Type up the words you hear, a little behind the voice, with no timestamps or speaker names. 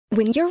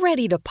When you're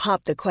ready to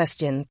pop the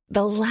question,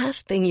 the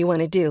last thing you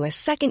want to do is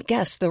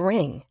second-guess the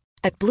ring.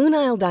 At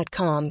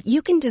BlueNile.com,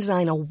 you can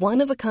design a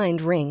one-of-a-kind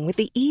ring with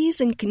the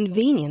ease and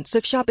convenience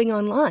of shopping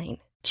online.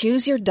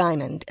 Choose your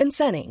diamond and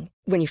setting.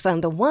 When you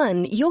find the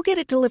one, you'll get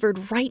it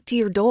delivered right to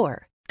your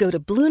door. Go to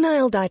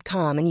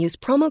BlueNile.com and use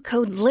promo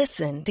code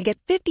LISTEN to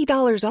get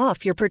 $50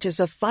 off your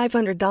purchase of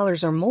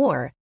 $500 or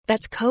more.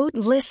 That's code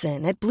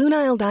LISTEN at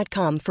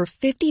BlueNile.com for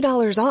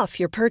 $50 off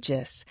your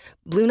purchase.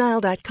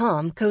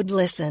 BlueNile.com, code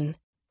LISTEN.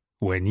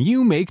 When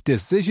you make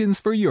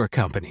decisions for your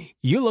company,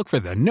 you look for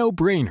the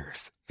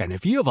no-brainers. And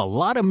if you have a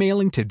lot of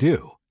mailing to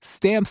do,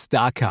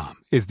 Stamps.com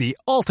is the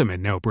ultimate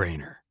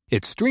no-brainer.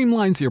 It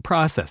streamlines your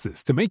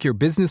processes to make your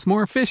business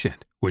more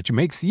efficient, which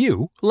makes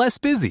you less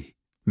busy.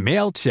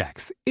 Mail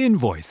checks,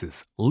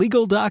 invoices,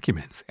 legal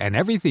documents, and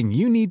everything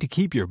you need to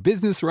keep your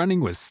business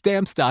running with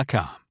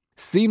Stamps.com.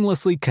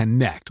 Seamlessly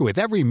connect with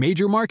every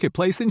major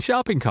marketplace and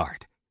shopping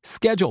cart.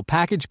 Schedule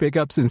package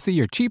pickups and see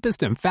your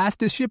cheapest and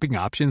fastest shipping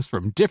options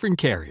from different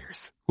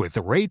carriers, with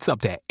rates up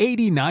to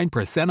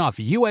 89% off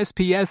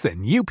USPS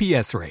and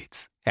UPS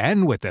rates.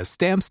 And with the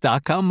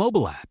Stamps.com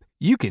mobile app,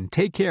 you can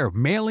take care of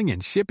mailing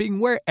and shipping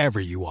wherever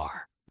you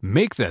are.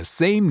 Make the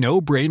same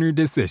no-brainer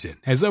decision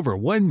as over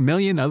 1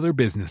 million other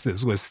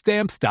businesses with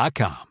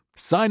Stamps.com.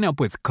 Sign up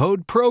with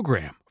code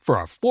PROGRAM for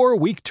a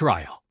 4-week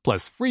trial,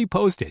 plus free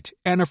postage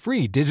and a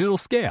free digital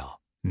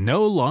scale.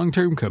 No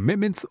long-term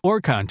commitments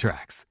or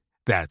contracts.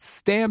 That's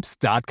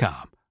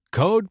Stamps.com.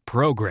 Code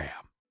PROGRAM.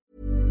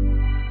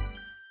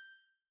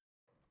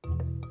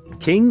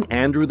 King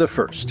Andrew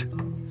I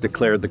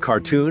declared the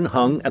cartoon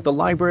hung at the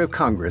Library of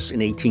Congress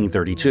in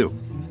 1832.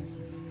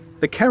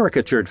 The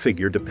caricatured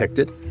figure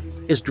depicted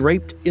is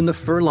draped in the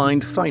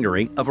fur-lined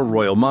finery of a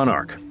royal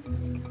monarch.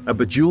 A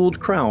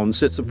bejeweled crown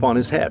sits upon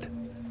his head,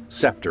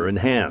 scepter in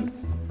hand,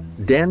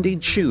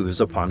 dandied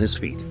shoes upon his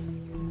feet.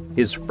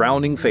 His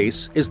frowning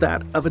face is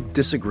that of a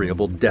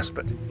disagreeable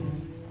despot.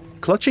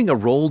 Clutching a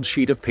rolled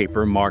sheet of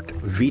paper marked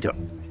Veto,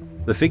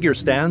 the figure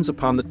stands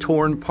upon the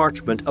torn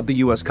parchment of the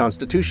U.S.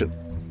 Constitution,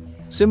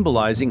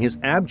 symbolizing his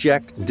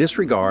abject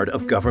disregard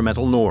of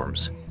governmental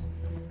norms.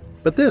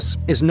 But this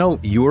is no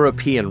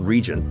European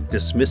region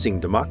dismissing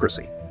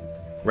democracy.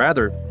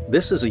 Rather,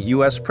 this is a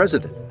U.S.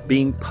 president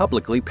being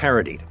publicly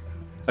parodied,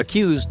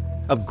 accused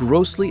of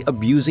grossly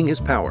abusing his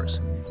powers,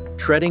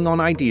 treading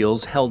on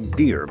ideals held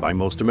dear by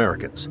most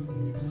Americans.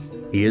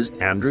 He is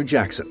Andrew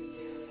Jackson,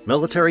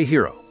 military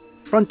hero,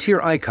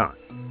 frontier icon,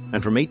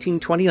 and from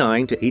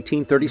 1829 to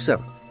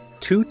 1837,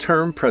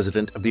 two-term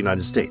President of the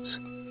United States.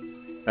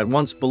 At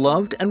once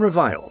beloved and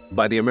reviled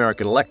by the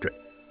American electorate,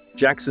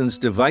 Jackson's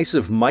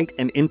divisive might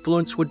and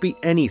influence would be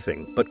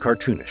anything but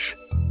cartoonish.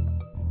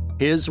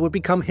 His would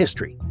become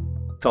history,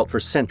 felt for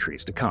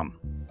centuries to come.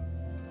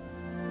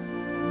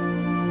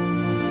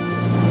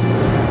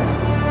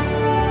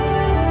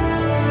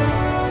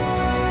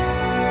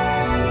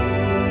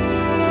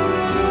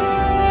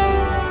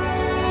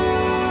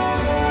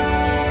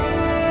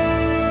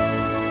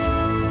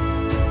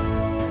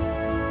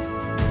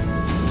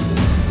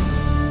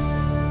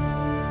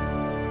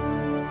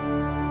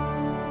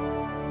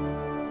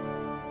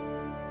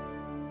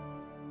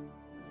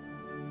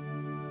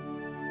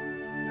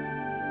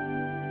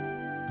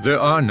 There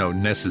are no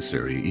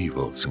necessary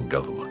evils in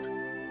government.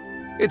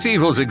 Its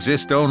evils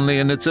exist only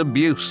in its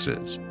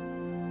abuses.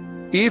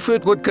 If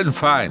it would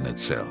confine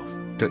itself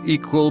to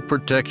equal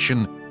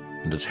protection,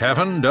 and as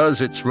heaven does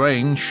its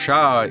rain,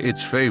 shower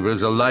its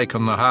favors alike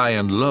on the high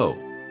and low,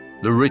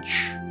 the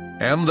rich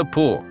and the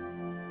poor,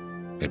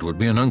 it would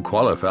be an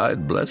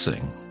unqualified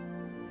blessing.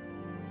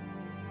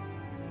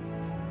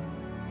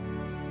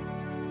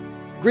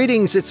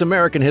 Greetings, it's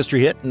American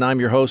History Hit, and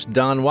I'm your host,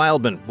 Don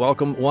Wildman.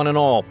 Welcome, one and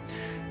all.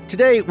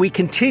 Today, we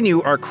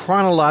continue our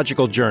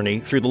chronological journey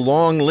through the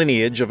long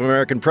lineage of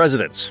American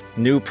presidents.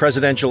 New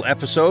presidential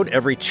episode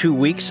every 2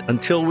 weeks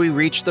until we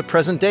reach the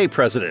present-day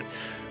president,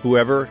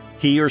 whoever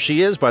he or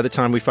she is by the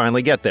time we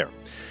finally get there.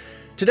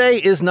 Today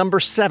is number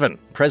 7,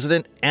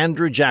 President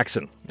Andrew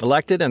Jackson,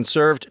 elected and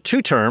served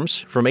 2 terms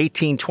from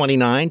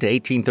 1829 to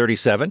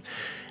 1837.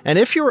 And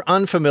if you're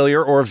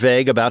unfamiliar or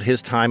vague about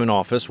his time in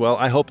office, well,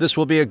 I hope this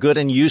will be a good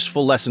and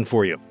useful lesson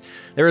for you.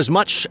 There is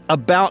much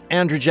about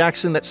Andrew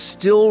Jackson that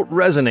still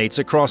resonates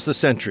across the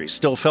centuries,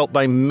 still felt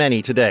by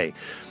many today.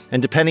 And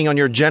depending on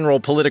your general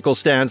political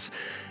stance,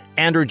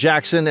 Andrew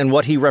Jackson and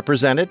what he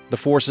represented, the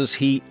forces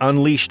he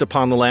unleashed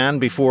upon the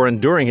land before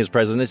and during his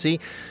presidency,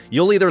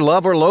 you'll either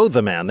love or loathe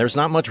the man. There's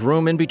not much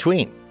room in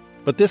between.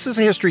 But this is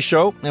a history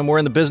show, and we're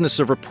in the business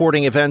of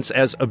reporting events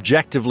as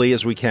objectively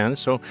as we can.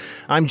 So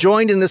I'm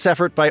joined in this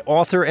effort by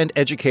author and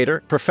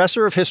educator,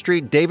 Professor of History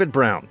David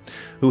Brown,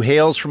 who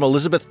hails from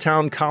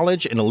Elizabethtown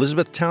College in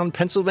Elizabethtown,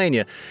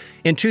 Pennsylvania.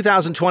 In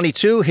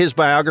 2022, his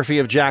biography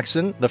of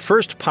Jackson, The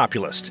First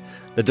Populist,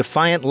 The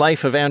Defiant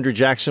Life of Andrew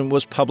Jackson,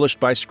 was published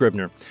by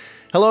Scribner.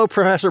 Hello,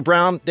 Professor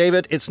Brown.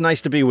 David, it's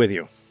nice to be with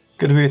you.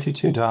 Good to be with you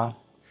too, Don.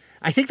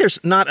 I think there's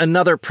not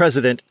another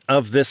president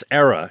of this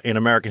era in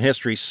American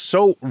history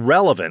so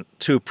relevant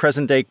to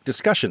present-day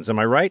discussions. Am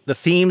I right? The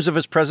themes of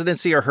his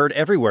presidency are heard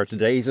everywhere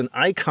today. He's an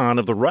icon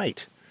of the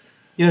right.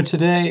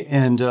 Today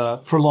and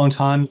for a long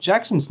time,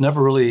 Jackson's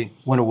never really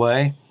went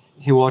away.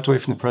 He walked away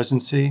from the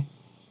presidency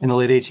in the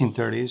late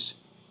 1830s,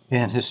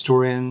 and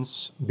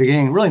historians,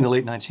 beginning really in the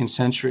late 19th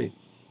century,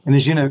 and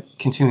as you know,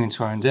 continuing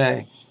to our own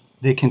day,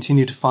 they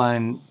continue to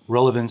find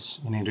relevance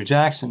in Andrew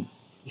Jackson.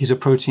 He's a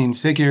protein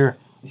figure.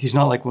 He's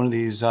not like one of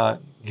these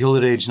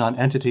Gilded Age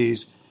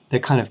non-entities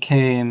that kind of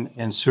came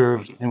and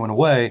served and went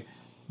away.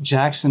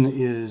 Jackson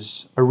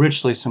is a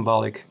richly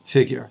symbolic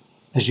figure,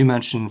 as you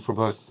mentioned, for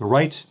both the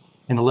right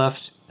and the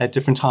left at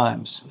different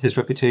times. His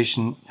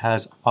reputation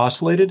has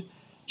oscillated.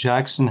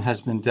 Jackson has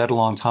been dead a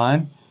long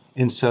time,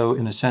 and so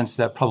in a sense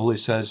that probably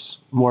says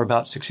more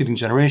about succeeding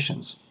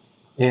generations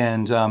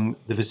and the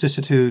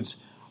vicissitudes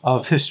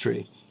of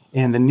history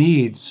and the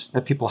needs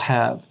that people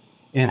have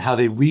and how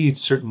they read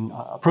certain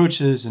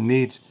approaches and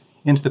needs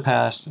into the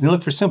past, and they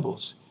look for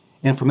symbols.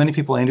 And for many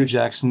people, Andrew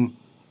Jackson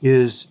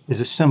is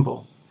a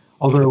symbol.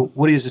 Although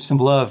what he is a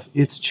symbol of,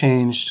 it's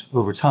changed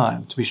over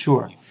time, to be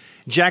sure.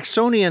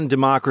 Jacksonian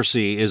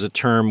democracy is a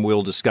term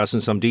we'll discuss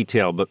in some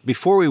detail, but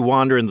before we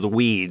wander into the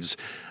weeds,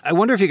 I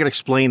wonder if you could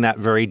explain that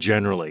very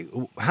generally.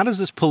 How does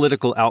this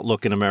political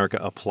outlook in America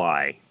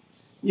apply?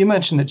 You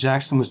mentioned that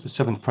Jackson was the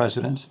seventh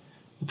president.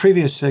 The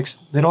previous six,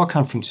 they'd all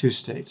come from two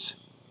states,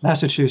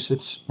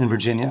 Massachusetts and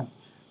Virginia,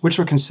 which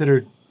were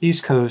considered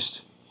East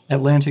Coast,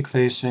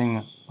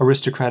 Atlantic-facing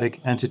aristocratic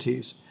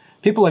entities.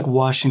 People like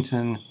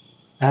Washington,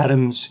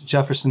 Adams,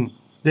 Jefferson,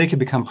 they could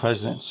become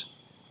presidents.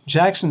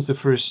 Jackson's the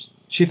first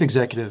chief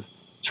executive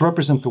to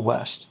represent the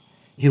West.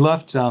 He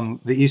left the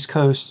East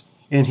Coast,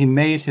 and he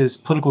made his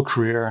political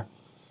career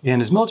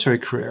and his military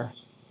career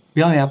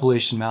beyond the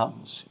Appalachian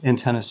Mountains in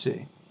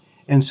Tennessee.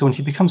 And so when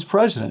he becomes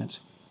president,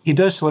 he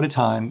does so at a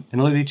time in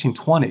the late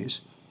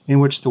 1820s in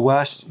which the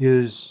West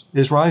is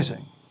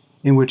rising,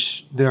 in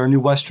which there are new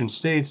Western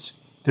states,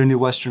 there are new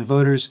Western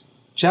voters.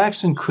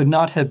 Jackson could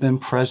not have been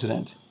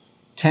president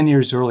 10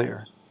 years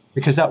earlier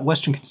because that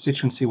Western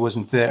constituency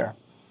wasn't there.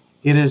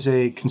 It is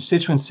a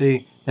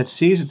constituency that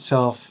sees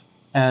itself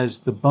as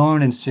the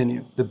bone and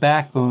sinew, the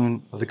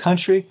backbone of the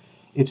country.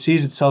 It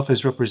sees itself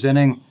as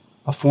representing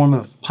a form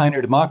of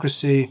pioneer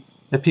democracy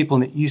that people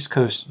in the East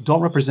Coast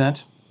don't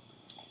represent.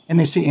 And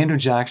they see Andrew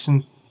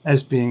Jackson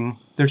as being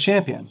their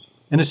champion,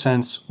 in a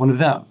sense, one of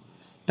them.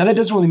 Now, that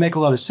doesn't really make a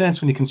lot of sense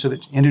when you consider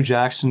that Andrew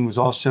Jackson was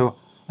also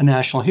a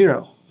national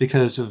hero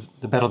because of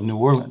the Battle of New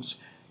Orleans,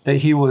 that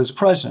he was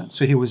president,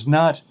 so he was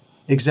not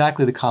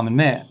exactly the common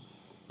man.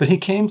 But he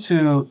came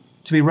to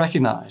be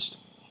recognized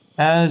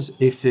as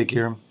a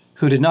figure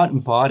who did not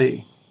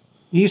embody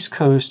East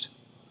Coast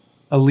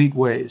elite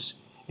ways,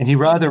 and he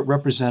rather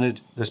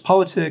represented those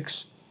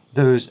politics,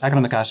 those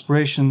economic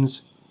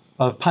aspirations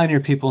of pioneer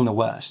people in the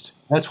West.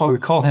 That's why we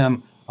call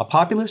him a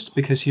populist,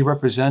 because he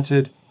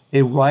represented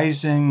a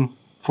rising,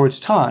 for its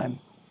time,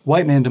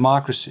 white man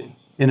democracy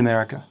in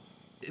America.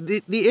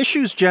 The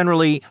issues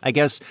generally, I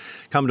guess,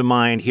 come to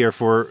mind here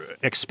for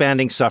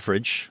expanding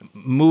suffrage,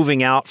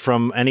 moving out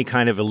from any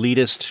kind of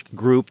elitist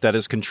group that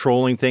is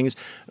controlling things,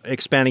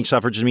 expanding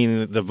suffrage,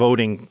 meaning the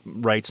voting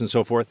rights and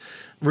so forth,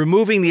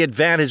 removing the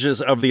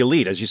advantages of the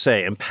elite, as you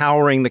say,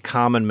 empowering the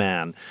common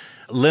man,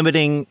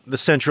 limiting the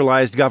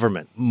centralized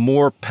government,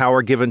 more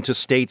power given to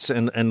states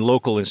and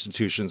local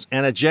institutions,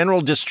 and a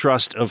general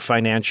distrust of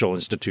financial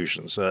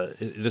institutions.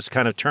 This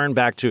kind of turned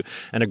back to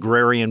an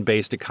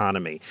agrarian-based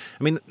economy.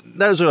 I mean,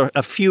 those are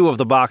a few of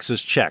the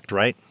boxes checked,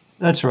 right?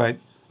 That's right.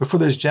 Before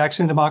there's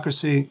Jacksonian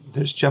democracy,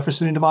 there's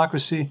Jeffersonian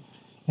democracy.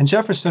 And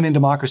Jeffersonian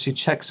democracy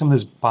checked some of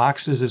those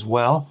boxes as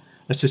well,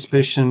 a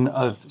suspicion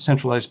of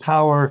centralized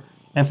power,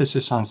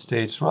 emphasis on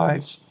states'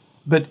 rights.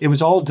 But it was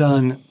all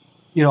done,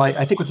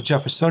 I think with the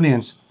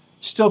Jeffersonians,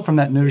 still from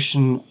that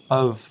notion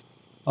of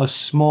a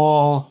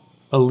small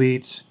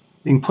elite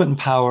being put in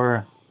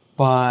power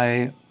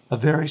by a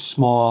very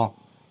small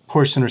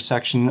portion or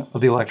section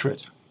of the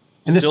electorate.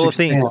 And this still a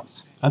theme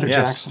under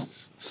Jackson.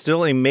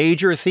 Still a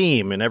major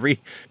theme in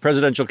every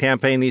presidential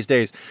campaign these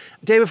days.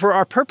 David, for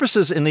our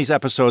purposes in these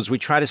episodes, we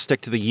try to stick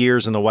to the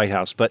years in the White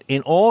House. But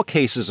in all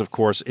cases, of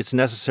course, it's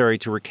necessary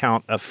to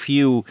recount a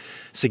few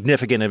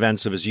significant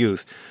events of his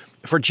youth.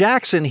 For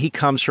Jackson, he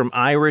comes from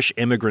Irish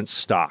immigrant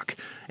stock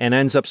and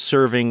ends up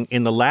serving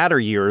in the latter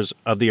years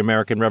of the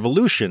American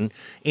Revolution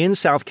in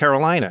South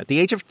Carolina at the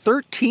age of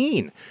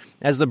 13,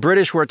 as the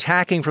British were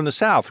attacking from the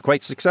South,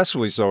 quite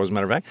successfully so, as a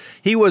matter of fact.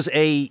 He was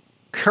a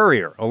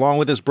courier along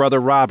with his brother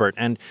Robert,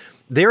 and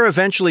they're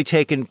eventually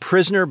taken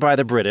prisoner by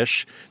the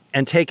British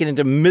and taken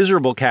into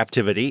miserable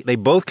captivity. They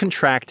both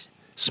contract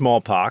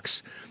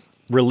smallpox.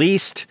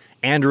 Released,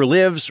 Andrew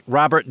lives,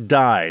 Robert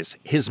dies.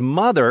 His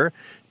mother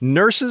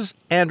nurses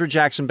Andrew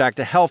Jackson back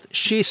to health.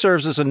 She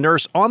serves as a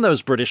nurse on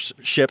those British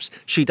ships.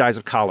 She dies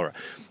of cholera.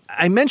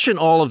 I mention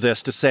all of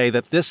this to say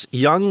that this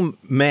young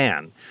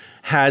man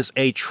has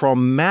a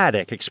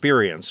traumatic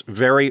experience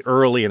very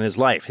early in his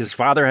life. His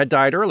father had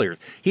died earlier.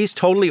 He's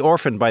totally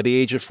orphaned by the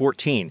age of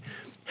 14.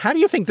 How do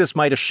you think this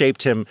might have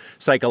shaped him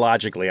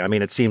psychologically? I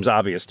mean, it seems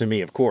obvious to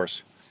me, of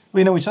course.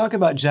 Well, we talk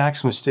about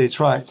Jackson with states'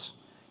 rights,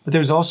 but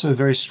there's also a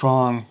very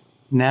strong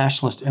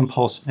nationalist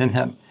impulse in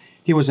him.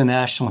 He was a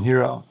national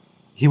hero.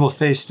 He will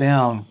face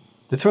down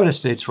the threat of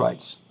states'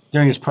 rights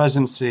during his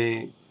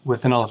presidency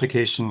with the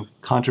nullification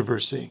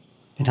controversy,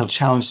 and he'll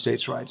challenge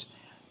states' rights.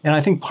 And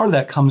I think part of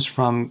that comes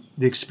from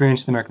the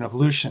experience of the American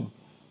Revolution.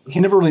 He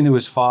never really knew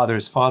his father.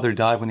 His father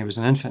died when he was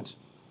an infant.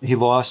 He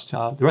lost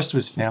the rest of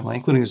his family,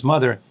 including his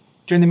mother,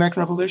 during the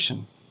American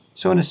Revolution.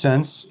 So in a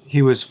sense,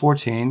 he was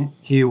 14.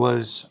 He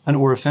was an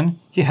orphan.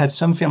 He had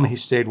some family he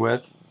stayed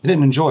with. They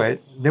didn't enjoy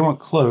it. They weren't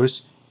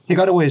close. He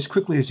got away as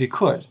quickly as he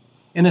could.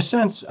 In a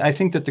sense, I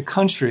think that the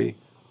country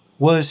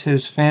was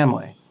his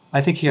family.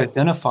 I think he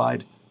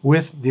identified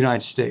with the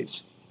United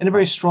States in a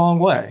very strong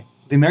way.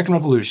 The American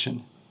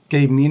Revolution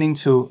gave meaning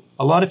to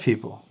a lot of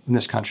people in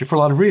this country for a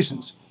lot of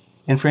reasons.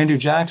 And for Andrew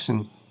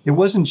Jackson, it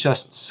wasn't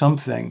just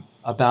something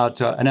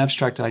about an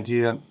abstract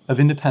idea of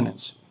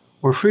independence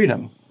or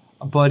freedom,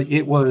 but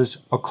it was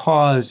a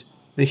cause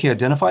that he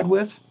identified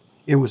with.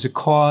 It was a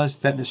cause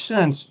that, in a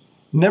sense,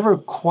 never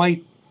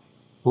quite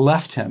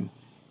left him.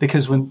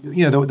 Because when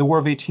the War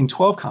of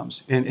 1812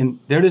 comes, and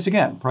there it is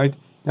again, right?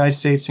 The United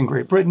States and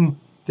Great Britain,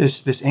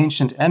 this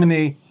ancient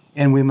enemy,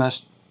 and we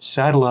must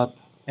saddle up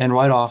and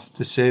ride off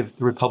to save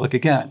the Republic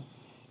again.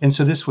 And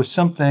so this was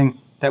something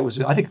that was,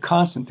 I think, a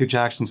constant through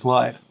Jackson's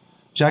life.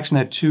 Jackson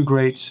had two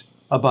great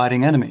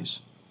abiding enemies,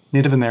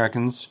 Native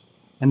Americans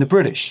and the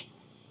British.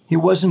 He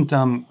wasn't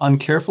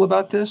uncareful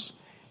about this.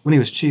 When he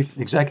was chief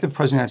executive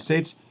president of the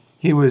United States,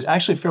 he was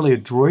actually fairly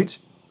adroit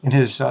in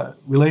his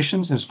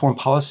relations and his foreign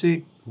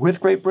policy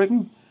with Great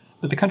Britain,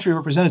 but the country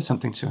represented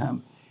something to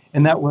him.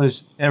 And that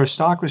was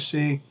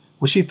aristocracy,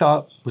 which he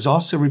thought was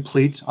also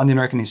replete on the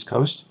American East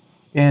Coast.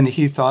 And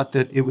he thought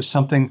that it was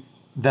something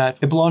that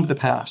it belonged to the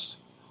past,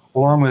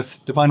 along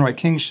with divine right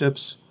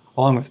kingships,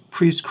 along with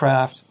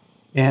priestcraft,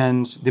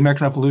 and the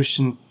American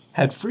Revolution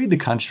had freed the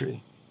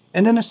country,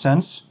 and in a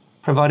sense,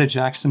 provided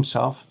Jackson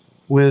himself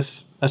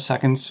with a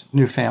second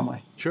new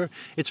family. Sure.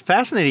 It's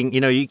fascinating.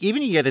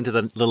 Even you get into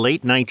the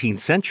late 19th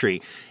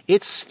century,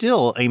 it's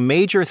still a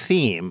major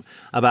theme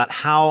about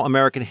how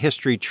American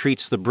history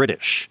treats the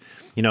British.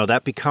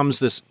 That becomes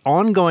this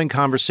ongoing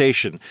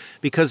conversation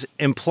because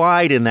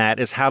implied in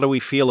that is how do we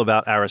feel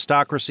about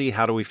aristocracy?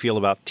 How do we feel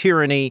about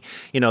tyranny?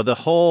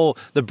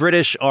 The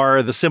British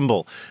are the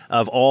symbol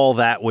of all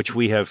that which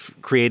we have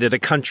created a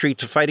country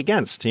to fight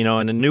against, in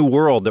a new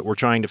world that we're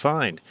trying to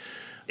find.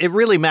 It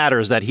really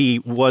matters that he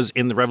was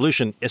in the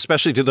revolution,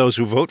 especially to those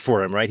who vote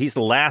for him, right? He's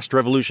the last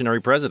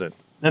revolutionary president.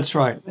 That's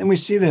right. And we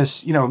see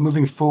this,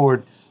 moving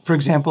forward. For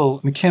example,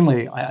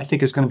 McKinley, I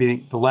think, is going to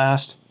be the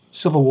last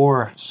Civil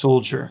War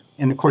soldier.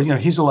 And of course,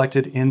 he's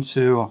elected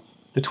into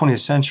the 20th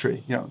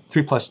century,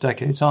 3+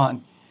 decades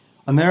on.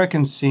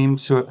 Americans seem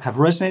to have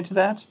resonated to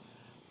that,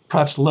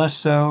 perhaps less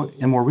so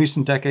in more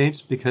recent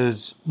decades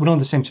because we don't have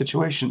the same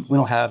situation. We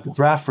don't have the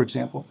draft, for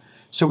example.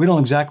 So we don't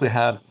exactly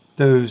have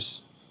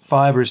those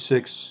 5 or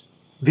 6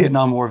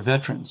 Vietnam War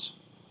veterans.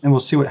 And we'll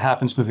see what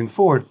happens moving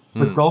forward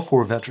with Gulf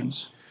War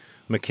veterans.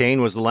 McCain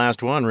was the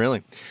last one,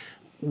 really.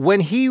 When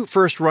he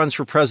first runs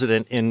for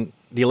president in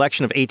the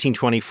election of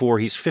 1824,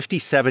 he's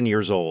 57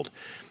 years old.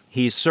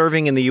 He's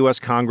serving in the U.S.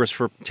 Congress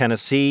for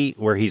Tennessee,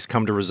 where he's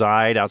come to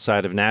reside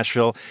outside of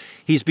Nashville.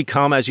 He's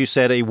become, as you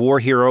said, a war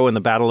hero in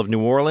the Battle of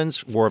New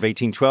Orleans, War of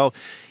 1812.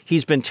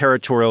 He's been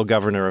territorial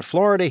governor of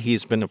Florida.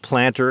 He's been a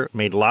planter,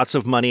 made lots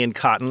of money in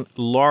cotton,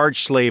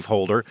 large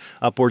slaveholder,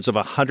 upwards of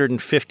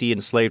 150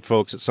 enslaved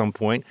folks at some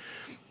point.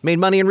 Made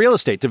money in real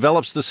estate,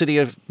 develops the city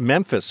of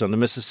Memphis on the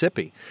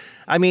Mississippi.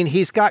 I mean,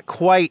 he's got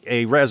quite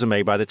a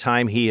resume by the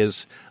time he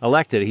is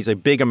elected. He's a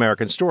big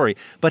American story,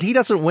 but he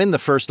doesn't win the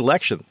first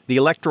election. The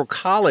Electoral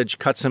College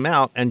cuts him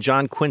out, and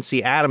John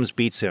Quincy Adams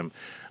beats him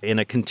in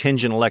a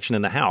contingent election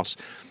in the House.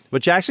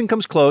 But Jackson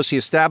comes close. He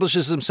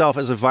establishes himself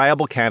as a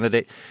viable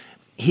candidate.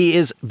 He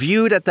is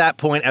viewed at that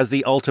point as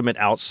the ultimate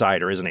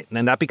outsider, isn't he?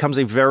 And that becomes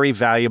a very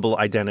valuable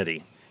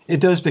identity. It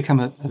does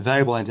become a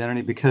valuable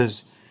identity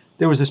because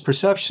there was this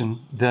perception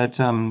that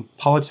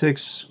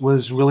politics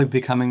was really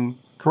becoming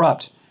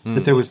corrupt,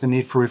 that there was the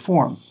need for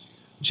reform.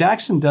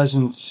 Jackson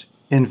doesn't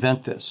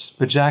invent this,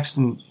 but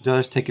Jackson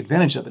does take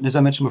advantage of it. And as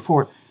I mentioned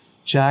before,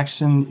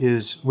 Jackson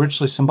is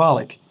richly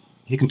symbolic.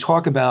 He can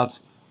talk about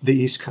the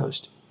East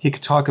Coast. He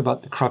could talk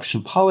about the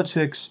corruption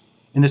politics,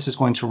 and this is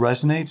going to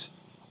resonate.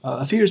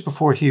 A few years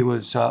before he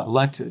was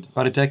elected,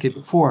 about a decade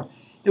before,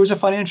 there was a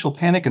financial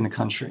panic in the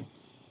country,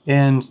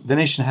 and the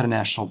nation had a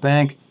national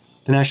bank.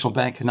 The national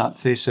bank had not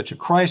faced such a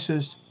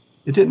crisis.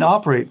 It didn't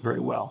operate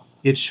very well.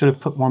 It should have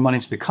put more money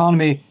into the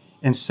economy.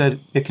 Instead,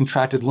 it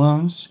contracted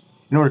loans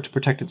in order to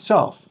protect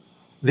itself.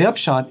 The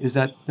upshot is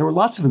that there were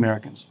lots of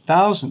Americans,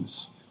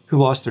 thousands, who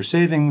lost their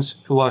savings,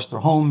 who lost their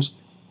homes,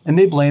 and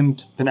they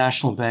blamed the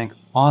national bank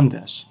on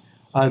this.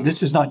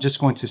 This is not just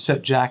going to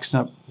set Jackson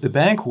up for the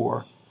bank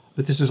war,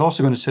 but this is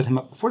also going to set him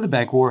up before the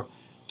bank war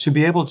to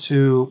be able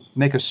to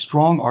make a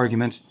strong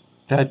argument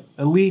that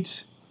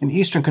elite and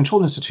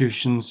Eastern-controlled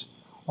institutions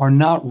are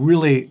not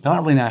really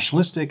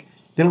nationalistic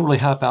They don't really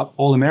help out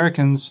all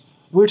Americans.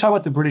 We were talking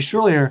about the British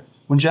earlier.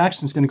 When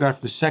Jackson's going to go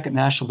after the Second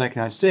National Bank of the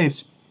United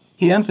States,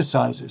 he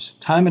emphasizes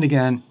time and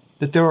again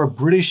that there are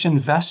British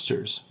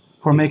investors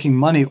who are making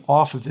money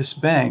off of this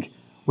bank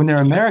when there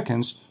are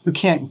Americans who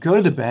can't go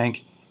to the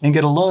bank and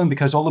get a loan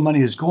because all the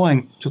money is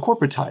going to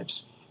corporate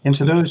types and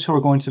to those who are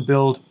going to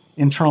build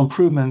internal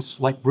improvements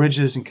like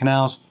bridges and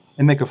canals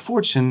and make a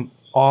fortune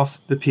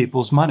off the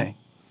people's money.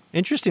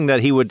 Interesting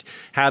that he would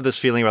have this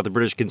feeling about the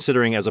British,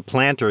 considering as a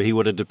planter, he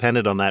would have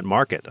depended on that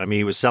market. I mean,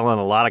 he was selling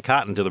a lot of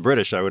cotton to the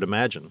British, I would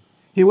imagine.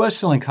 He was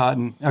selling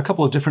cotton a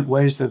couple of different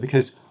ways, though,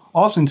 because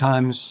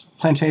oftentimes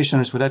plantation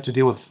owners would have to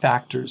deal with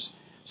factors.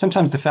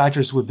 Sometimes the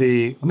factors would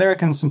be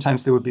Americans,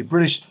 sometimes they would be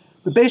British.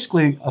 But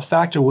basically, a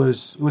factor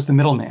was the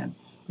middleman.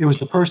 It was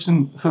the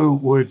person who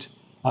would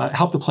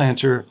help the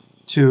planter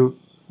to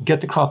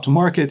get the crop to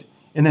market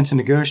and then to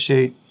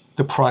negotiate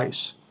the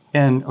price.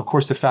 And, of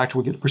course, the factor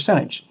would get a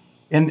percentage.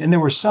 And there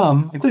were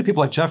some, including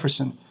people like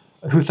Jefferson,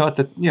 who thought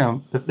that,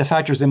 the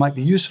factors, they might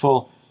be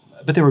useful,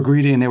 but they were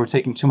greedy and they were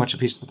taking too much a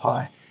piece of the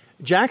pie.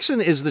 Jackson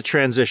is the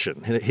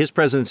transition. His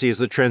presidency is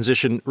the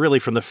transition really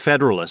from the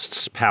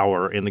Federalists'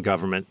 power in the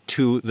government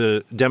to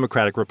the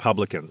Democratic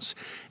Republicans.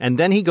 And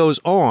then he goes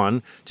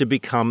on to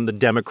become the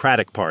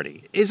Democratic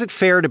Party. Is it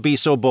fair to be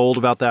so bold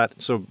about that,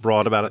 so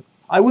broad about it?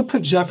 I would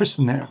put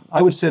Jefferson there.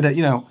 I would say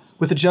that,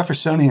 with the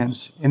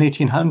Jeffersonians in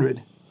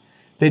 1800,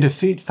 they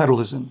defeat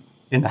federalism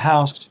in the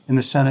House, in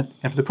the Senate,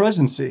 and for the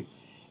presidency.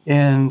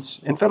 And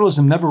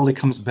federalism never really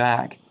comes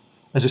back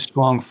as a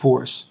strong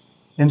force.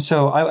 And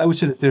so I would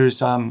say that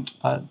there's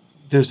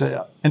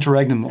a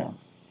interregnum there.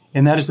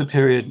 And that is the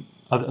period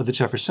of the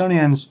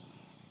Jeffersonians.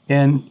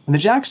 And the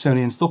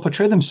Jacksonians, they'll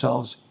portray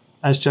themselves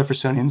as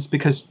Jeffersonians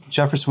because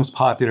Jefferson was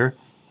popular.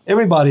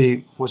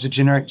 Everybody was a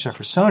generic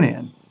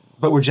Jeffersonian.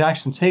 But where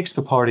Jackson takes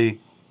the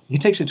party, he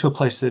takes it to a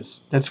place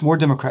that's more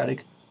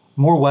democratic,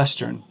 more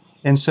Western.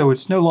 And so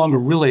it's no longer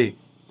really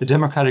the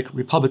Democratic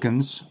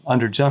Republicans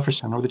under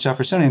Jefferson or the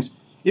Jeffersonians.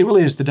 It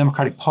really is the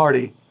Democratic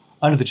Party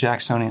under the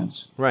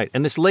Jacksonians. Right.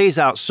 And this lays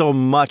out so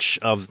much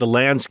of the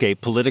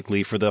landscape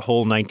politically for the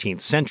whole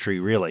 19th century,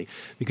 really,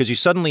 because you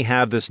suddenly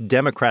have this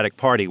Democratic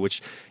Party,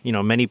 which,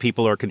 many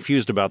people are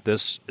confused about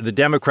this. The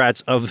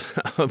Democrats of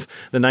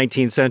the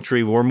 19th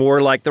century were more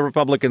like the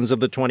Republicans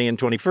of the 20th and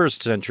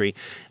 21st century.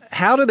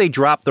 How do they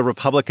drop the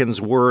Republicans'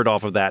 word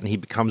off of that and he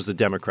becomes the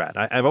Democrat?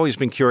 I've always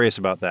been curious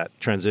about that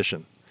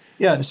transition.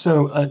 Yeah,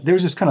 so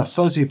there's this kind of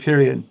fuzzy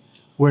period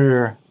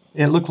where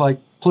it looked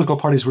like political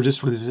parties were just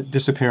sort of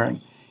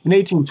disappearing. In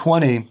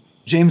 1820,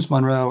 James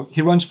Monroe,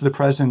 he runs for the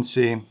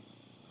presidency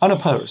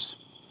unopposed.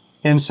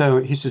 And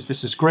so he says,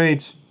 this is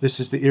great. This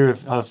is the era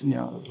of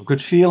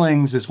good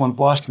feelings, as one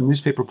Boston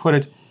newspaper put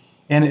it.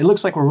 And it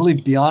looks like we're really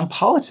beyond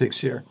politics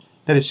here,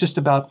 that it's just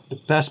about the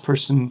best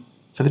person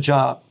for the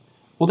job.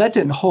 Well, that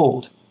didn't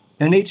hold.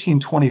 And in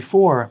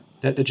 1824,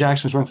 that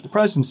Jackson was running for the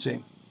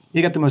presidency,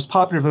 he got the most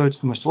popular votes,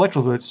 the most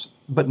electoral votes,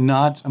 but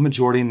not a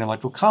majority in the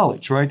Electoral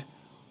College, right?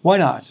 Why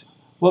not?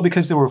 Well,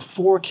 because there were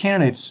 4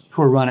 candidates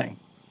who were running.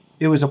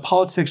 It was a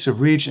politics of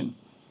region,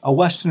 a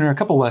Westerner, a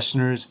couple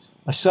Westerners,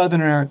 a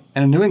Southerner,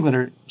 and a New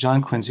Englander,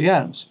 John Quincy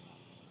Adams.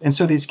 And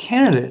so these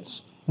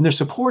candidates and their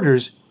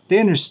supporters, they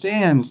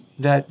understand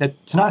that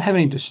to not have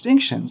any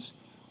distinctions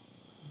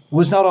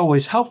was not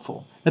always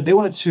helpful, that they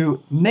wanted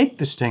to make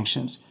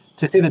distinctions,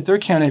 to say that their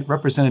candidate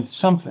represented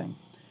something.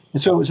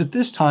 And so it was at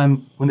this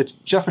time when the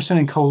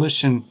Jeffersonian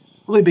coalition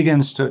really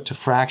begins to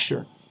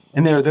fracture.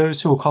 And there are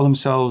those who will call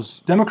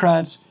themselves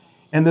Democrats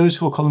and those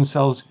who will call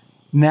themselves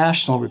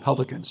National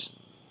Republicans.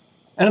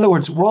 In other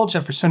words, we're all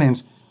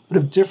Jeffersonians, but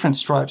of different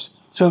stripes.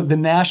 So the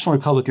National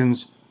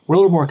Republicans were a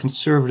little more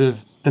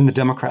conservative than the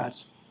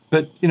Democrats.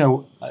 But, the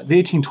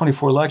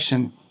 1824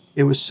 election,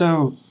 it was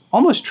so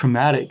almost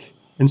traumatic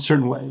in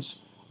certain ways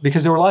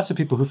because there were lots of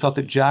people who felt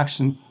that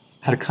Jackson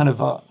had a kind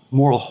of a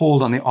moral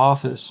hold on the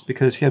office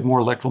because he had more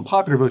electoral and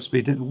popular votes, but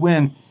he didn't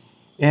win.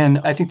 And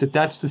I think that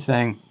that's the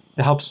thing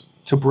that helps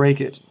to break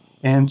it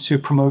and to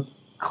promote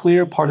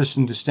clear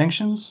partisan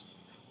distinctions.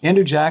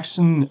 Andrew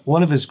Jackson,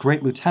 one of his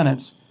great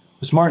lieutenants,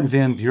 was Martin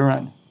Van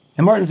Buren.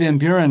 And Martin Van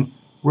Buren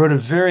wrote a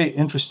very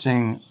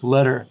interesting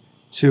letter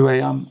to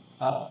a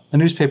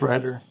newspaper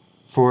editor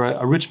for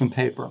a Richmond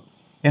paper.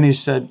 And he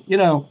said,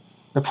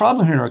 the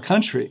problem here in our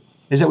country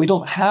is that we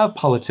don't have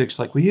politics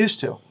like we used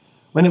to.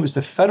 When it was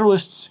the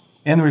Federalists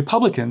and the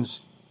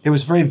Republicans, it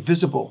was very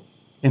visible,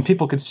 and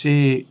people could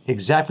see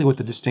exactly what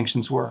the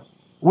distinctions were.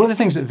 One of the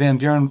things that Van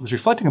Buren was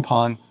reflecting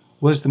upon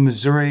was the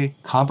Missouri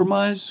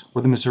Compromise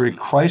or the Missouri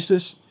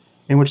Crisis,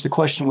 in which the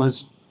question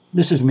was,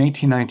 this is in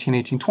 1819,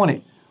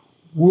 1820,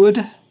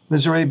 would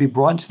Missouri be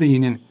brought into the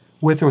Union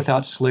with or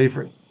without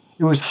slavery?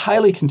 It was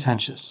highly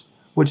contentious.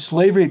 Would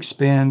slavery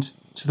expand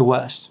to the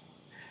West?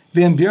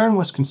 Van Buren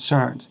was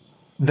concerned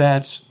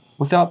that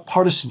without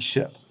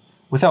partisanship,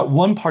 without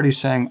one party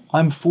saying,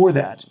 I'm for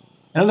that,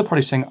 and another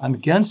party saying, I'm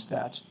against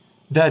that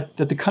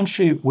the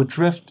country would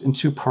drift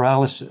into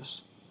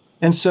paralysis.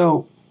 And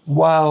so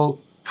while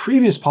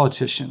previous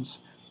politicians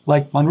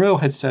like Monroe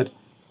had said,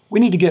 we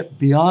need to get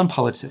beyond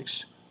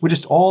politics. We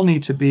just all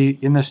need to be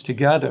in this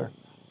together.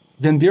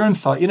 then Buren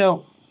thought,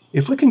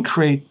 if we can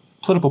create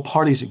political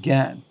parties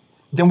again,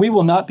 then we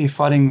will not be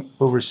fighting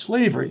over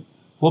slavery.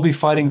 We'll be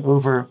fighting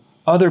over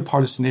other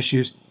partisan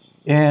issues.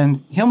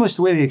 And the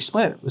way he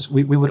explained it was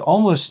we would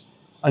almost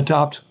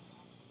adopt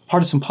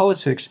partisan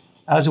politics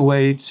as a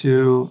way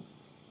to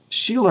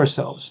shield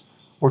ourselves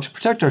or to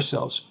protect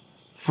ourselves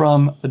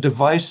from a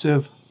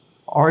divisive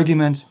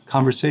argument,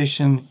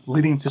 conversation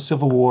leading to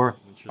civil war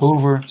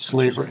over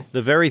slavery.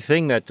 The very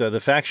thing that the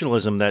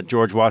factionalism that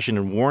George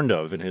Washington warned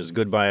of in his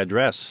goodbye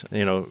address,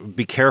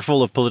 be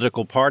careful of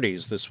political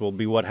parties. This will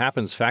be what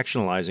happens,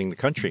 factionalizing the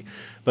country.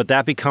 But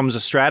that becomes a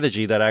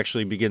strategy that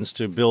actually begins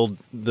to build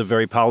the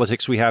very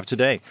politics we have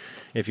today.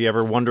 If you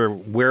ever wonder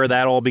where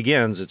that all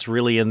begins, it's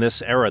really in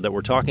this era that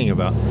we're talking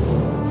about.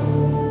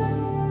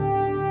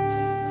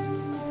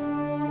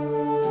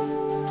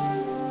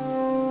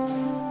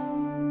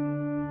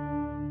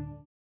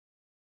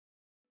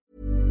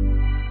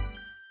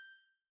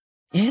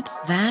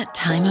 It's that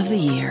time of the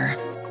year.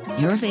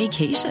 Your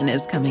vacation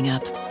is coming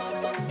up.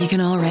 You can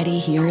already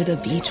hear the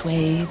beach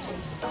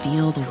waves,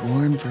 feel the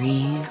warm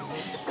breeze,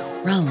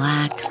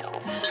 relax,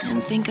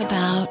 and think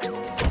about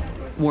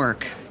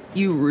work.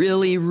 You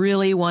really,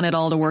 really want it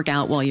all to work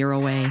out while you're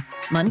away.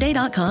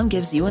 Monday.com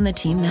gives you and the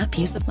team that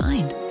peace of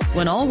mind.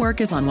 When all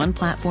work is on one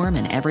platform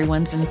and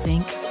everyone's in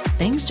sync,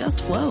 things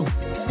just flow.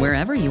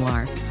 Wherever you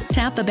are,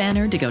 tap the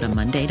banner to go to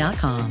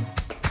Monday.com.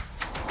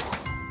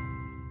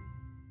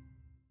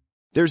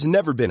 There's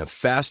never been a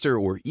faster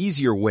or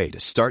easier way to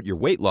start your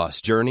weight loss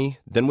journey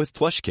than with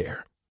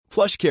PlushCare.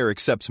 PlushCare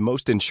accepts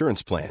most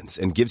insurance plans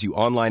and gives you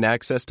online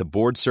access to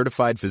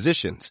board-certified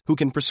physicians who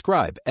can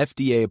prescribe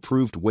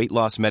FDA-approved weight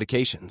loss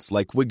medications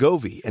like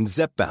Wegovy and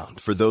Zepbound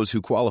for those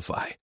who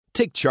qualify.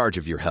 Take charge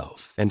of your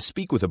health and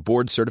speak with a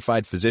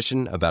board-certified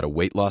physician about a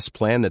weight loss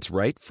plan that's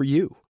right for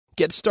you.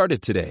 Get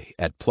started today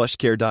at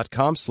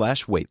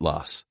plushcare.com/weight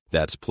loss.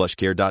 That's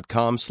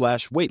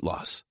plushcare.com/weight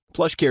loss.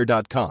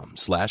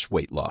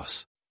 plushcare.com/weight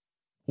loss.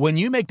 When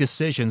you make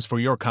decisions for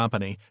your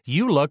company,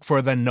 you look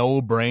for the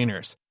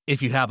no-brainers.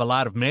 If you have a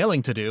lot of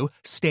mailing to do,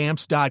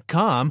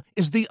 Stamps.com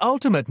is the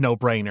ultimate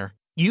no-brainer.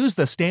 Use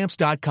the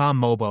Stamps.com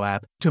mobile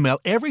app to mail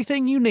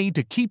everything you need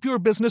to keep your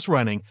business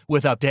running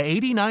with up to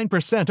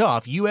 89%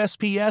 off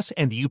USPS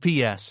and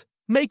UPS.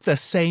 Make the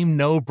same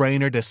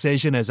no-brainer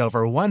decision as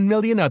over 1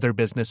 million other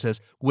businesses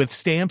with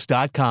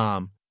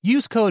Stamps.com.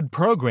 Use code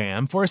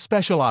PROGRAM for a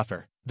special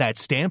offer.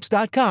 That's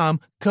Stamps.com,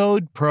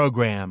 code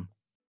PROGRAM.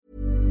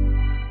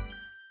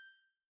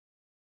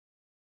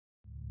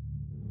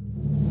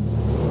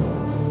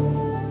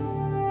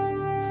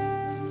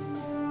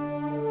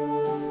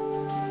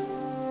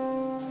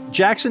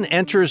 Jackson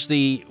enters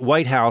the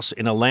White House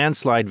in a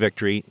landslide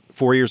victory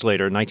 4 years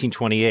later,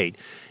 1928,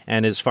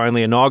 and is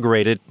finally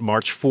inaugurated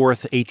March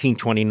 4th,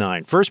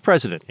 1829. First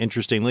president,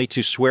 interestingly,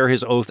 to swear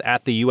his oath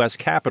at the U.S.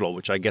 Capitol,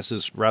 which I guess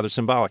is rather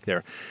symbolic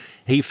there.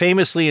 He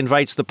famously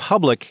invites the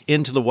public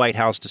into the White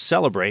House to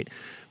celebrate.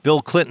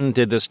 Bill Clinton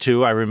did this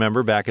too, I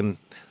remember, back in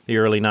the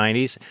early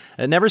 90s.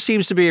 It never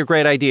seems to be a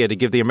great idea to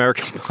give the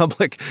American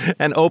public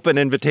an open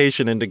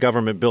invitation into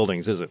government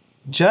buildings, is it?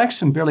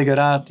 Jackson barely got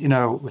out,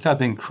 without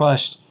being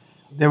crushed.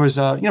 There was,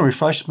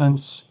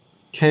 refreshments,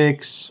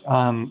 cakes,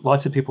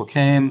 lots of people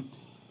came.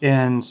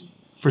 And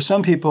for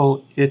some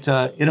people, it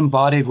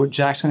embodied what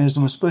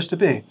Jacksonism was supposed to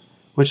be,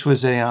 which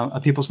was a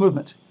people's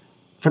movement.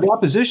 For the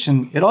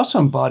opposition, it also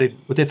embodied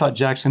what they thought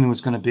Jackson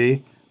was going to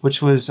be, which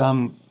was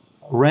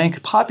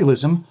rank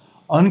populism,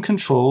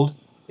 uncontrolled.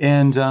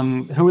 And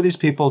who are these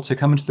people to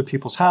come into the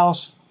people's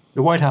house,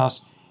 the White House,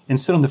 and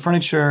sit on the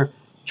furniture,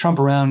 trump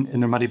around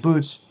in their muddy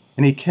boots,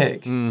 and eat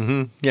cake?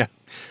 Mm-hmm. Yeah.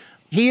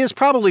 He is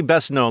probably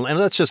best known, and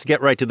let's just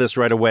get right to this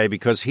right away,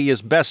 because he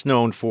is best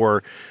known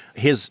for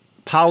his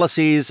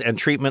policies and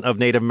treatment of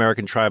Native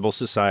American tribal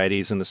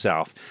societies in the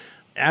South.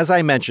 As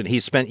I mentioned, he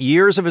spent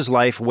years of his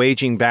life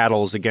waging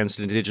battles against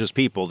indigenous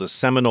people, the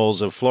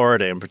Seminoles of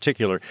Florida in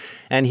particular,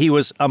 and he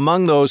was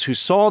among those who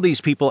saw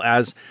these people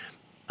as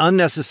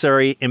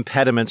unnecessary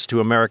impediments to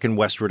American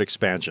westward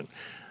expansion.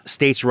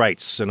 States'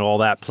 rights and all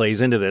that plays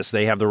into this.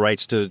 They have the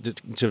rights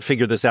to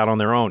figure this out on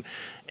their own.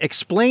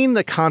 Explain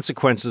the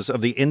consequences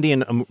of the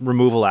Indian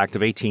Removal Act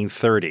of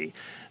 1830.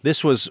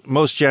 This was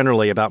most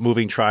generally about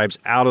moving tribes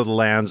out of the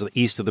lands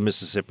east of the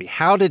Mississippi.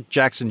 How did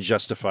Jackson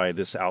justify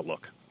this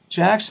outlook?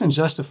 Jackson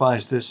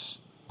justifies this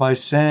by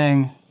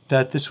saying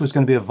that this was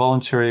going to be a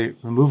voluntary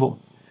removal.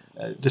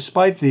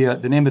 Despite the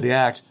name of the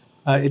act,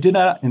 it did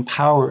not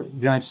empower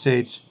the United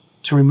States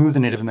to remove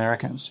the Native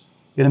Americans.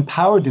 It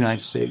empowered the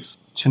United States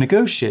to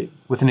negotiate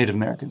with the Native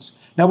Americans.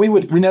 Now, we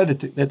know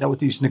that what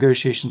these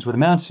negotiations would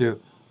amount to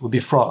would be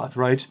fraud,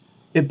 right?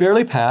 It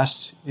barely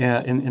passed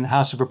in the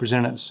House of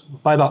Representatives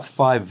by about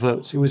 5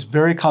 votes. It was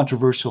very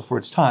controversial for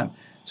its time.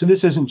 So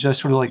this isn't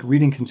just sort of like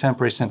reading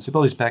contemporary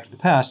sensibilities back to the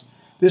past.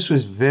 This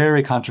was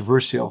very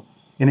controversial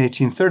in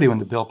 1830 when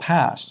the bill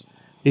passed.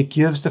 It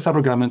gives the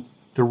federal government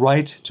the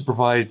right to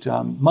provide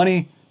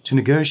money to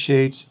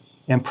negotiate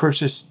and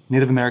purchase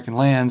Native American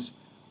lands.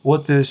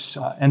 What this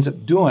ends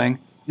up doing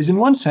is, in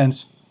one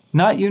sense,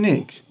 not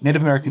unique.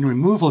 Native American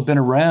removal had been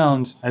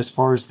around, as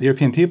far as the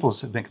European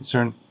peoples have been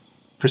concerned,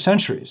 for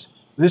centuries.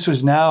 This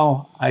was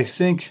now, I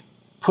think,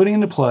 putting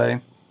into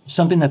play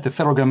something that the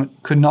federal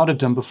government could not have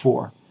done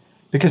before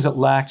because it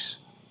lacks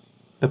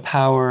the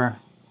power,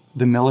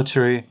 the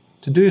military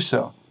to do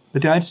so.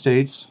 But the United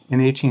States in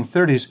the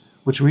 1830s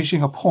was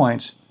reaching a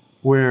point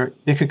where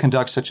it could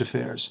conduct such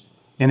affairs,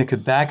 and it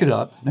could back it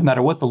up, no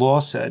matter what the law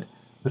said,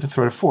 with a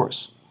threat of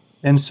force.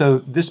 And so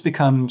this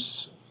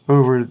becomes,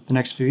 over the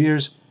next few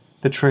years,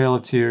 the Trail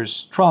of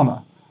Tears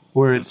trauma,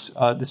 where it's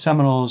the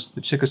Seminoles,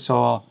 the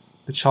Chickasaw,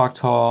 the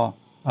Choctaw,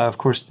 of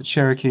course, the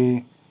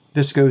Cherokee.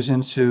 This goes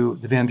into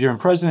the Van Buren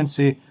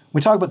presidency. When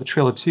we talk about the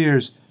Trail of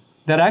Tears,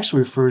 that actually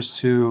refers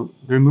to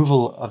the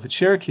removal of the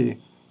Cherokee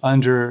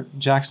under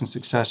Jackson's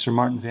successor,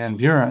 Martin Van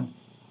Buren.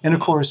 And of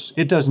course,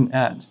 it doesn't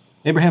end.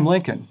 Abraham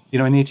Lincoln, in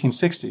the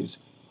 1860s,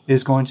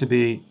 is going to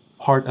be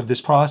part of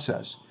this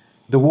process.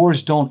 The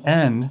wars don't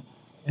end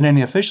in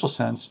any official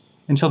sense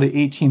until the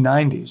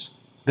 1890s.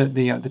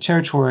 The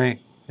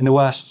territory in the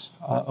West,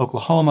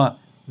 Oklahoma,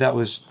 that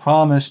was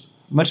promised,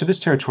 much of this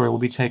territory will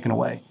be taken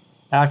away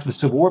after the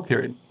Civil War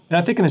period. And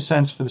I think in a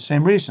sense for the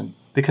same reason,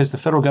 because the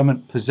federal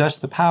government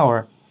possessed the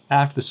power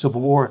after the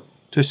Civil War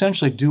to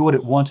essentially do what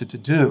it wanted to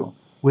do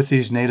with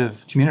these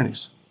Native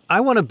communities. I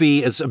want to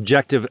be as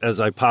objective as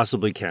I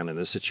possibly can in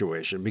this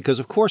situation because,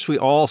 of course, we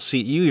all see,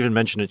 you even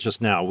mentioned it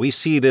just now, we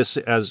see this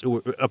as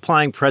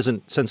applying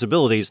present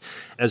sensibilities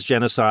as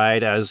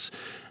genocide, as,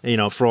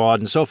 fraud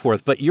and so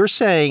forth. But you're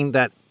saying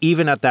that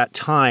even at that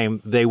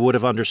time, they would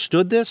have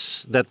understood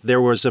this, that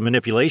there was a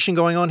manipulation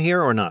going on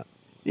here or not?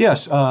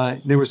 Yes,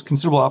 there was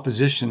considerable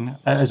opposition.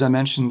 As I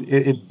mentioned,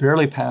 it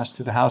barely passed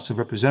through the House of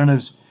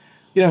Representatives.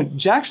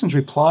 Jackson's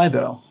reply,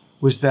 though,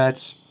 was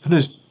that for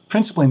those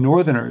principally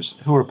Northerners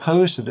who were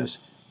opposed to this,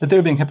 that they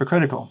were being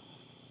hypocritical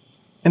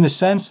in the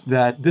sense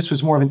that this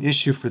was more of an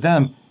issue for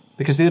them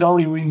because they had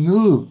already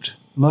removed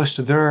most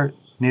of their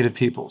Native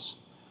peoples.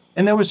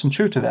 And there was some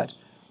truth to that.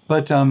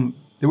 But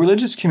the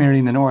religious community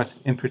in the North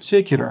in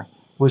particular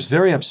was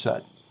very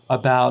upset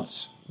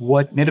about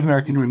what Native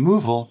American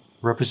removal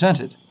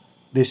represented.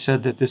 They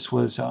said that this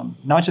was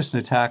not just an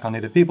attack on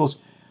Native peoples,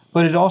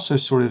 but it also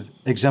sort of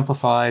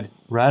exemplified,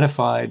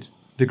 ratified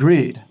the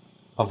greed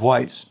of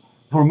whites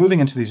who were moving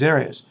into these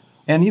areas.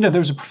 And,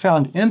 there was a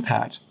profound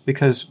impact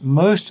because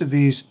most of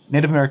these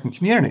Native American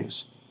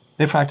communities,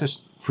 they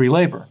practiced free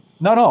labor.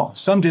 Not all.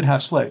 Some did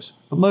have slaves,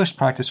 but most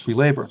practiced free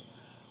labor.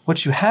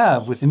 What you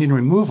have with Indian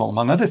removal,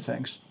 among other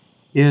things,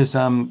 is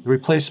the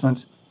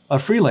replacement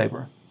of free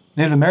labor,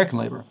 Native American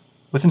labor,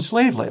 with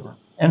enslaved labor.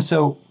 And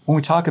so when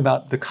we talk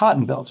about the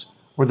Cotton Belt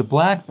or the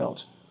Black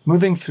Belt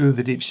moving through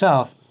the Deep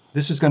South,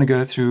 this is going to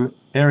go through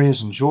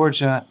areas in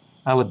Georgia,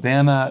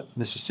 Alabama,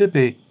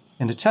 Mississippi,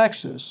 into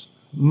Texas.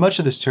 Much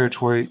of this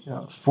territory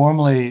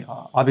formerly,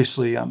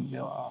 obviously,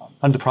 under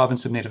the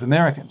province of Native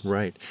Americans.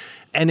 Right.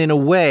 And in a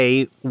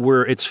way,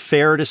 it's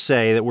fair to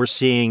say that we're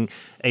seeing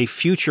a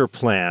future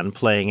plan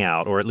playing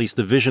out, or at least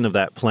the vision of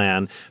that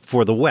plan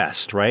for the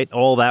West, right?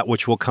 All that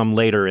which will come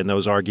later in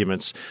those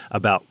arguments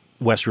about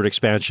westward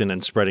expansion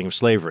and spreading of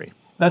slavery.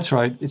 That's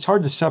right. It's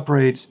hard to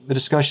separate the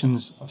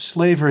discussions of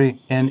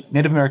slavery and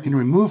Native American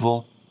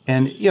removal.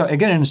 And,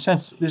 again, in a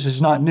sense, this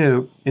is not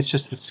new. It's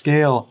just the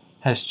scale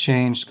has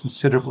changed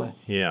considerably.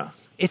 Yeah.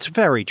 It's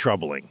very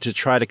troubling to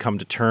try to come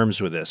to terms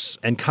with this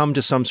and come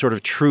to some sort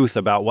of truth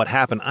about what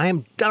happened. I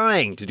am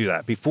dying to do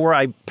that before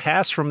I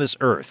pass from this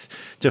earth,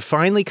 to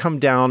finally come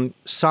down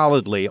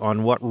solidly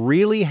on what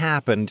really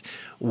happened,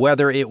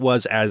 whether it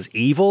was as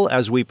evil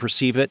as we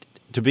perceive it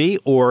to be,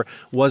 or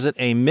was it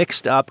a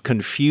mixed up,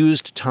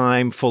 confused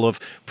time full of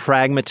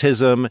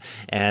pragmatism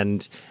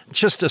and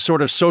just a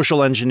sort of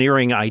social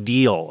engineering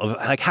ideal of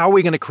like, how are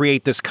we going to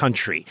create this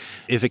country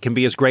if it can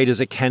be as great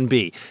as it can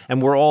be?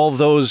 And were all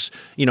those,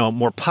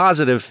 more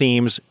positive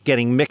themes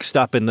getting mixed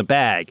up in the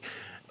bag?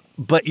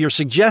 But you're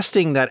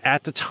suggesting that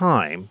at the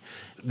time,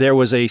 there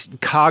was a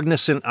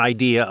cognizant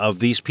idea of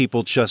these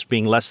people just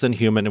being less than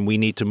human and we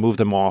need to move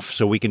them off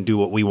so we can do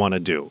what we want to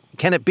do.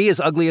 Can it be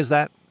as ugly as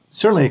that?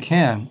 Certainly it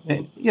can.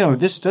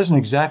 This doesn't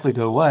exactly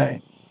go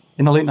away.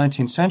 In the late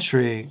 19th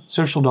century,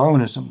 social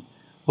Darwinism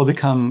will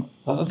become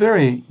a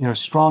very,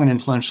 strong and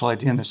influential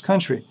idea in this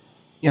country.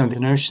 The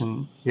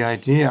notion, the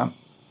idea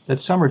that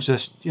some are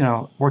just,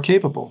 more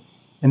capable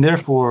and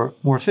therefore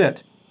more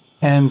fit.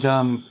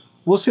 And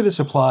we'll see this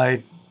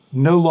applied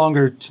no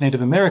longer to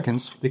Native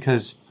Americans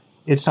because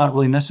it's not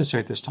really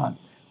necessary at this time.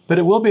 But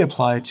it will be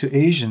applied to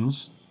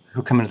Asians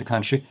who come into the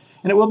country,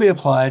 and it will be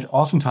applied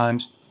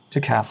oftentimes to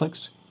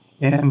Catholics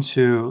and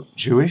to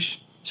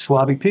Jewish,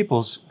 Slavic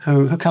peoples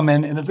who come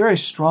in a very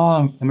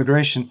strong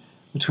immigration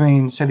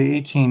between, say,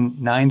 the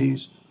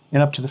 1890s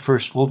and up to the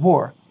First World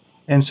War.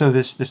 And so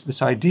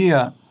this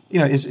idea,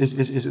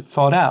 is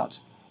thought out.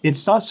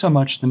 It's not so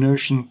much the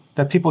notion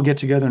that people get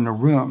together in a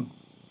room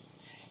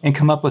and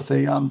come up with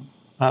a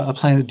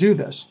plan to do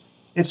this.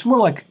 It's more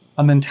like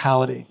a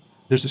mentality.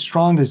 There's a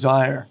strong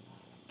desire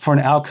for an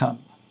outcome.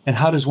 And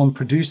how does one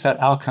produce that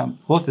outcome?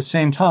 Well, at the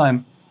same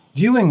time,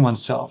 viewing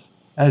oneself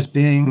as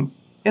being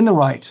in the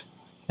right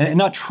and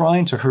not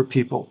trying to hurt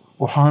people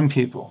or harm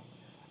people.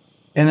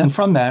 And then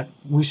from that,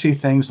 we see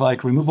things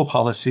like removal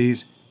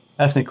policies,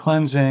 ethnic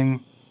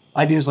cleansing,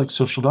 ideas like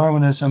social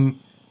Darwinism,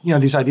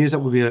 these ideas that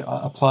would be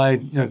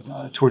applied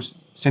towards,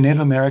 say,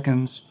 Native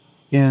Americans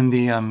in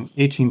the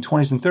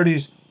 1820s and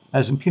 30s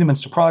as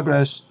impediments to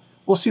progress.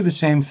 We'll see the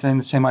same thing,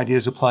 the same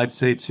ideas applied,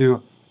 say,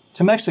 to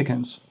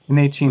Mexicans in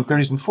the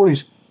 1830s and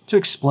 40s to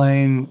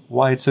explain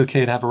why it's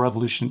okay to have a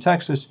revolution in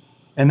Texas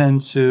and then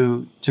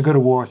to go to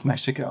war with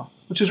Mexico,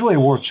 which is really a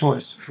war of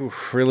choice.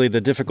 Really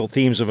the difficult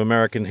themes of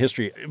American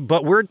history.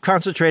 But we're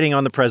concentrating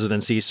on the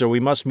presidency, so we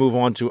must move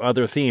on to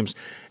other themes.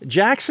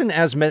 Jackson,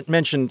 as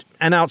mentioned,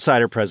 an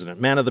outsider president,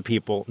 man of the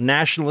people,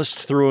 nationalist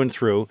through and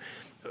through.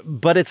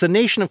 But it's a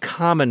nation of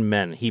common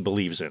men he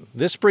believes in.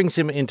 This brings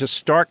him into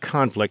stark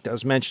conflict,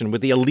 as mentioned,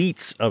 with the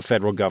elites of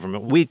federal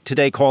government. We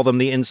today call them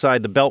the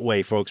inside the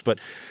beltway folks, but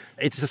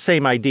it's the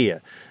same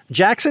idea.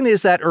 Jackson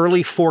is that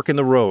early fork in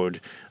the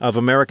road of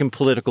American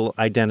political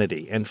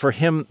identity. And for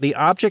him, the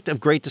object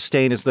of great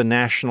disdain is the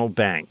national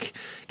bank.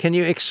 Can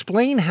you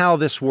explain how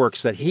this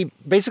works, that he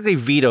basically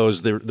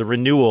vetoes the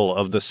renewal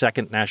of the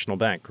Second National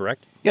Bank,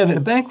 correct? Yeah, the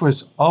bank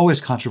was always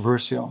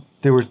controversial.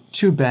 There were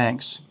two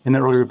banks in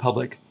the early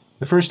republic.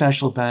 The First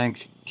National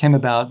Bank came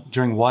about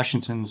during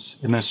Washington's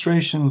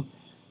administration.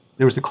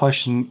 There was the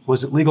question,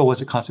 was it legal,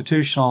 was it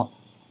constitutional?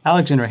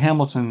 Alexander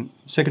Hamilton,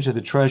 Secretary of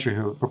the Treasury,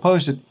 who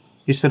proposed it,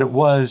 he said it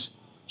was.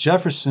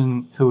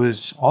 Jefferson, who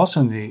was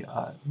also in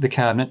the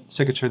cabinet,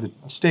 Secretary of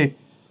the State,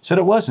 said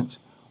it wasn't.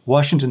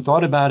 Washington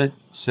thought about it,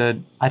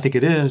 said, I think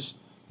it is.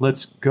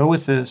 Let's go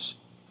with this.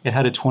 It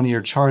had a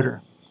 20-year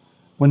charter.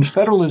 When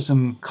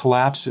federalism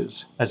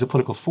collapses as a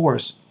political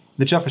force,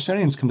 the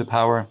Jeffersonians come to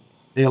power,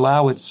 they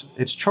allow its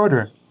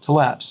charter to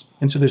lapse.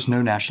 And so there's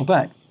no national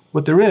bank.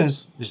 What there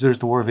is there's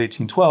the War of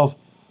 1812,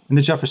 and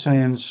the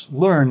Jeffersonians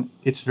learn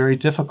it's very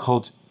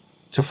difficult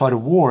to fight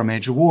a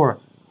major war,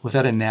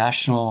 without a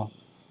national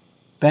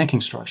banking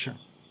structure.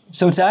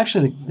 So it's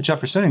actually the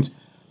Jeffersonians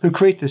who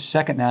create the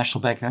Second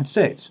National Bank of the United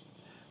States.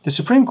 The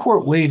Supreme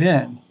Court weighed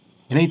in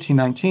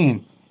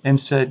 1819 and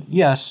said,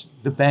 yes,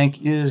 the bank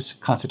is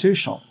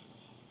constitutional.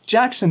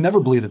 Jackson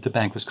never believed that the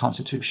bank was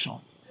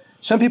constitutional.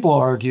 Some people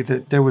argue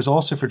that there was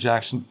also for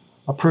Jackson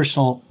a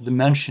personal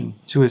dimension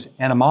to his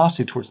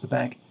animosity towards the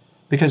bank,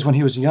 because when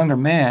he was a younger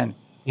man,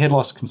 he had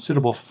lost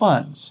considerable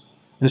funds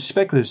in a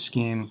speculative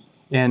scheme,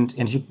 and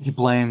he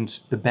blamed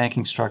the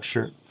banking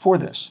structure for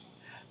this.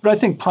 But I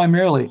think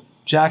primarily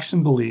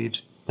Jackson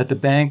believed that the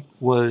bank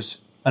was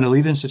an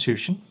elite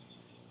institution,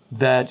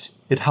 that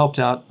it helped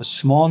out a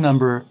small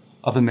number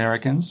of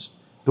Americans,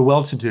 the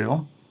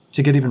well-to-do,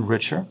 to get even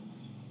richer,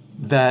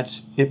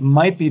 that it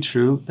might be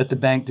true that the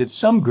bank did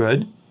some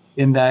good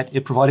in that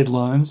it provided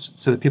loans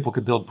so that people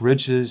could build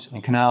bridges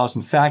and canals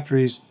and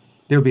factories.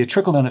 There would be a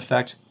trickle-down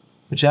effect.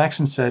 But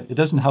Jackson said it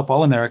doesn't help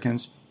all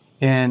Americans,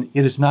 and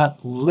it is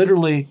not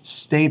literally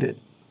stated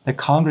that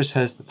Congress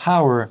has the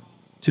power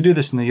to do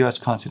this in the U.S.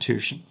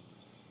 Constitution.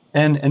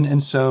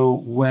 And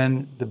so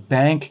when the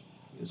bank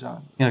is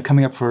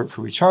coming up for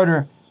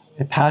recharter,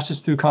 it passes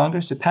through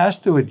Congress. It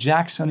passed through a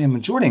Jacksonian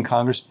majority in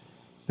Congress,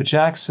 but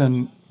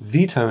Jackson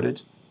vetoed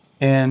it.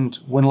 And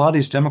when a lot of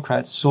these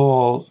Democrats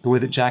saw the way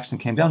that Jackson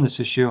came down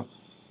this issue,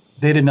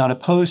 they did not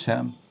oppose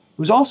him. It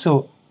was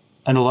also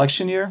an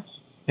election year,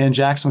 and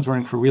Jackson was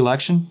running for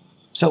re-election,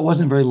 so it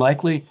wasn't very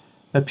likely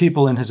that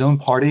people in his own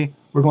party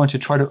were going to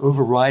try to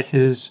override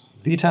his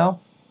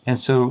veto. And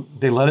so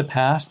they let it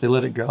pass, they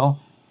let it go,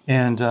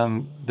 and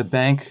the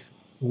bank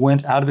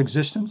went out of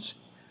existence,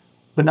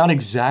 but not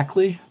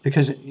exactly,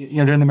 because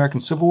during the American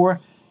Civil War,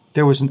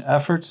 there was an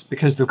effort,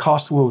 because the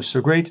cost of the war was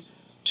so great,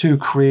 to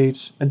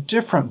create a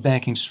different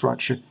banking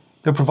structure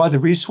that provided the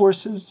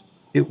resources.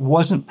 It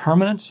wasn't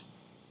permanent,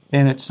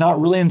 and it's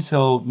not really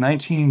until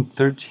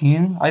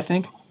 1913, I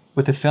think,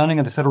 with the founding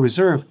of the Federal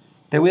Reserve,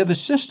 that we have a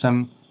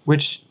system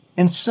which,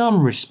 in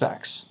some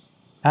respects,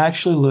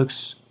 actually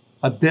looks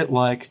a bit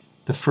like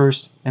the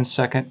first and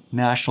second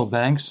national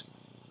banks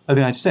of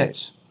the United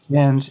States.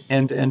 And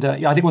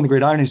I think one of the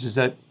great ironies is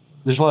that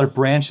there's a lot of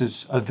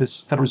branches of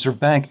this Federal Reserve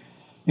Bank,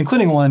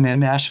 including one in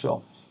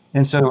Nashville.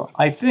 And so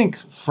I think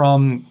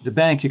from the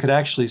bank, you could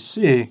actually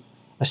see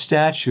a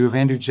statue of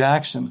Andrew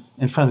Jackson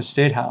in front of the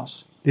State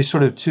House, these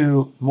sort of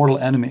two mortal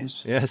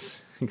enemies.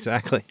 Yes,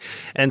 exactly.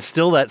 And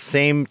still that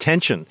same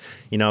tension,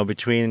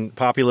 between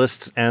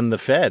populists and the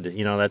Fed,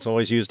 that's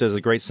always used as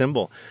a great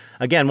symbol.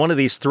 Again, one of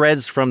these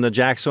threads from the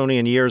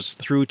Jacksonian years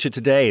through to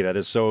today that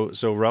is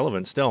so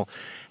relevant still.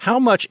 How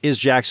much is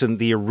Jackson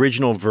the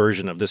original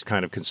version of this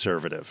kind of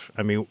conservative?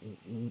 I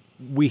mean,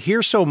 we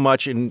hear so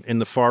much in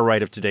the far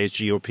right of today's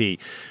GOP,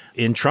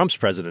 in Trump's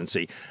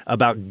presidency,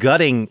 about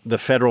gutting the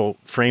federal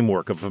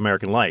framework of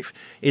American life.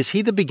 Is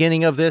he the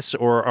beginning of this,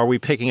 or are we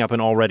picking up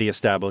an already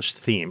established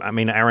theme? I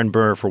mean, Aaron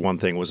Burr, for one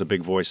thing, was a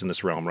big voice in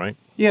this realm, right?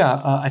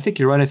 Yeah, I think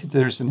you're right. I think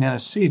there's an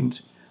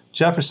antecedent.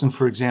 Jefferson,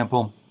 for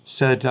example,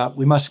 said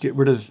we must get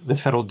rid of the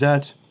federal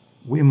debt.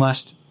 We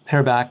must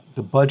pare back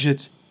the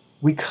budget.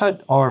 We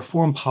cut our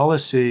foreign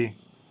policy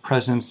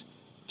presence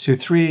to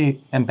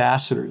 3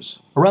 ambassadors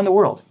around the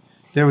world.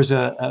 There was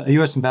a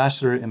U.S.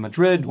 ambassador in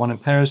Madrid, one in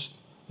Paris,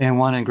 and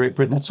one in Great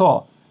Britain. That's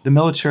all. The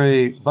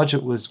military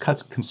budget was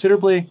cut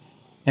considerably,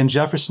 and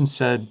Jefferson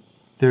said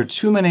there are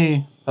too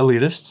many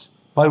elitists,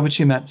 by which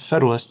he meant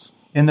federalists,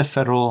 in the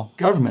federal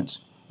government.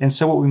 And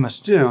so what we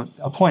must do,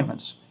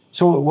 appointments.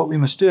 So what we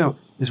must do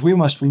is we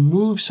must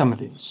remove some of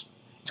these.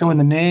 So in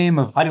the name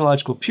of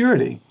ideological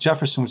purity,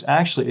 Jefferson was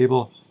actually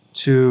able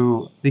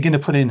to begin to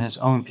put in his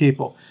own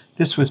people.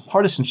 This was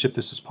partisanship.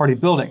 This was party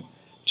building.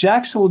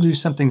 Jackson will do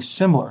something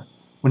similar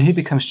when he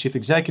becomes chief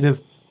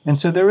executive. And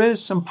so there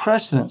is some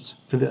precedence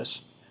for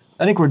this.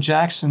 I think where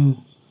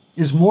Jackson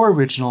is more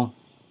original,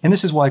 and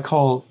this is why I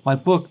call my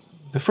book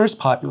The First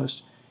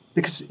Populist,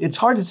 because it's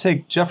hard to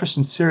take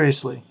Jefferson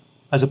seriously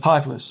as a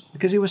populist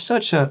because he was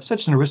such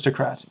an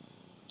aristocrat.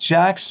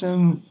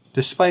 Jackson,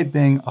 despite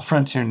being a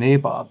frontier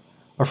nabob,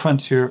 a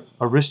frontier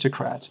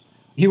aristocrat,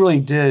 he really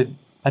did,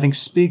 I think,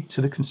 speak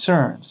to the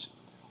concerns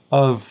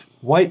of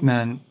white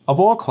men of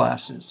all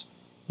classes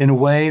in a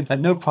way that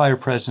no prior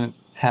president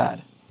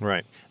had.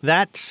 Right.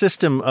 That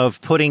system of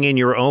putting in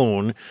your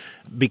own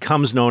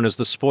becomes known as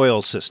the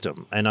spoils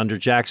system, and under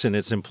Jackson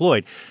it's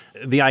employed.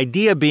 The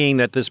idea being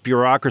that this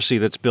bureaucracy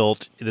that's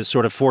built, this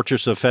sort of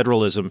fortress of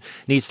federalism,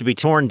 needs to be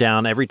torn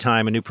down every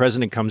time a new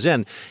president comes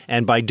in,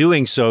 and by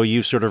doing so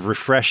you sort of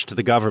refreshed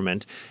the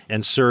government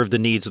and served the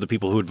needs of the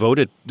people who had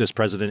voted this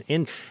president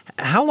in.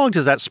 How long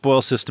does that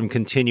spoils system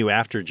continue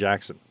after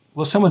Jackson?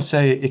 Well, some would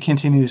say it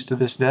continues to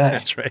this day.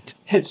 That's right.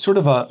 Hit sort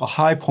of a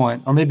high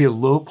point, or maybe a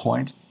low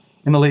point,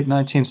 in the late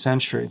 19th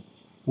century,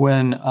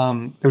 when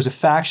there was a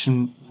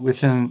faction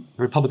within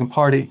the Republican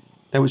Party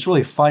that was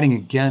really fighting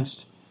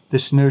against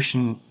this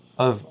notion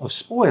of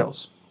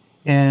spoils.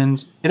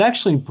 And it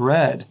actually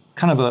bred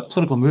kind of a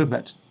political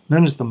movement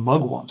known as the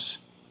Mugwumps.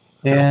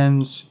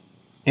 And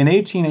in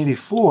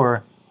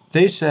 1884,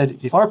 they said,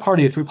 if our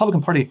party, if the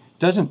Republican Party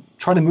doesn't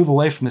try to move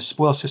away from this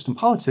spoils system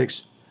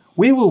politics,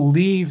 we will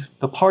leave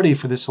the party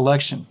for this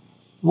election.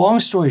 Long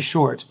story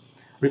short,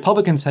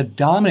 Republicans had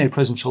dominated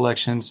presidential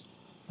elections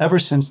ever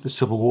since the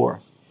Civil War.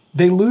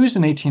 They lose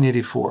in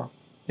 1884,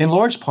 in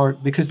large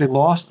part because they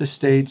lost the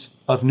state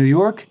of New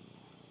York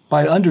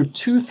by under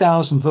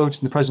 2,000 votes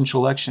in the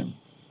presidential election.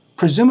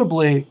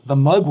 Presumably, the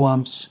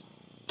Mugwumps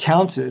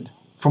counted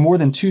for more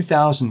than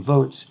 2,000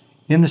 votes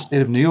in the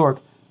state of New York.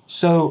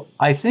 So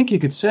I think you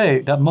could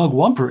say that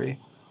Mugwumpery,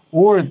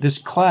 or this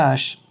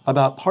clash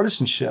about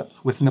partisanship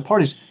within the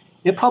parties,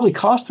 it probably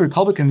cost the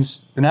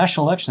Republicans the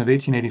national election of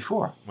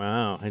 1884.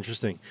 Wow,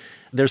 interesting.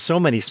 There's so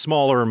many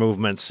smaller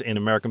movements in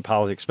American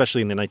politics,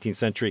 especially in the 19th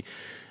century.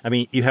 I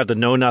mean, you have the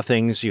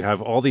Know-Nothings, you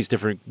have all these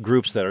different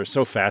groups that are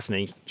so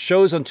fascinating,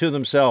 shows unto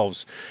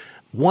themselves.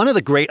 One of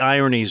the great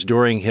ironies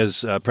during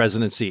his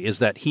presidency is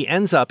that he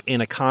ends up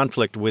in a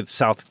conflict with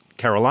South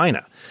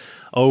Carolina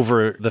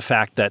over the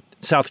fact that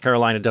South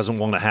Carolina doesn't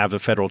want to have a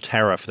federal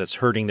tariff that's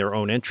hurting their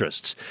own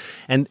interests.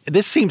 And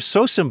this seems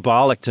so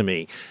symbolic to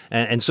me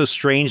and so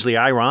strangely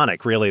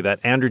ironic, really,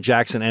 that Andrew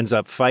Jackson ends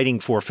up fighting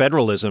for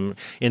federalism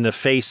in the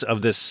face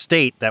of this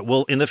state that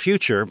will, in the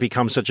future,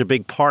 become such a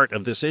big part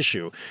of this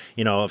issue,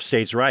 of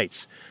states'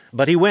 rights.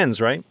 But he wins,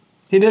 right?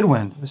 He did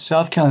win.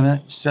 South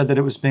Carolina said that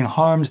it was being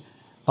harmed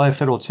by a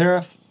federal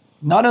tariff.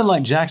 Not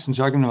unlike Jackson's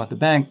argument about the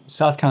bank,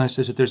 South Carolina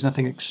says that there's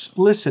nothing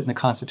explicit in the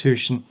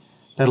Constitution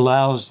that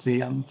allows the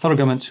federal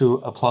government to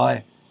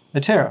apply a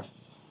tariff.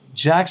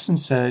 Jackson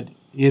said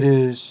it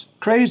is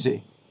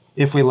crazy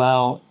if we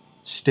allow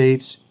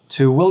states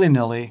to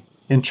willy-nilly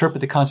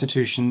interpret the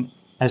Constitution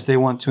as they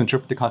want to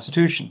interpret the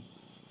Constitution.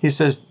 He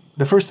says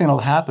the first thing that will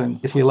happen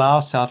if we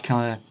allow South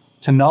Carolina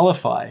to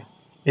nullify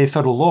a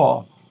federal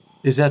law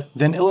is that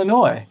then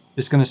Illinois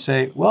is going to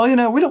say, well,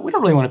 we don't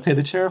really want to pay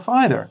the tariff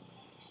either.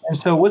 And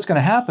so what's going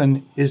to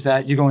happen is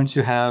that you're going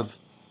to have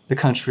the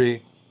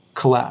country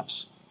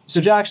collapse. So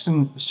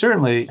Jackson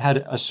certainly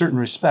had a certain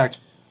respect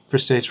for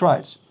states'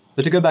 rights.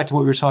 But to go back to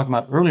what we were talking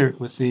about earlier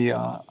with the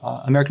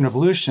American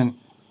Revolution,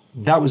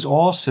 that was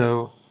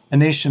also a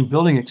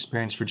nation-building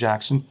experience for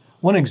Jackson,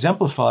 one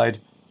exemplified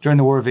during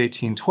the War of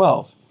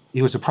 1812.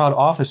 He was a proud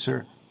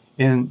officer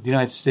in the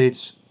United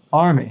States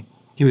Army.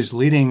 He was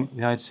leading the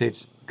United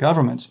States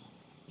government,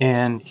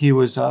 and he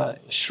was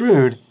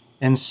shrewd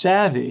and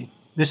savvy.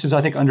 This is,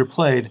 I think,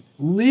 underplayed,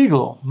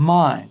 legal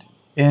mind.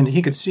 And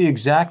he could see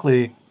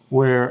exactly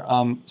where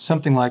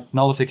something like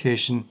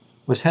nullification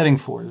was heading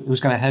for. It was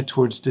going to head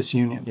towards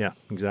disunion. Yeah,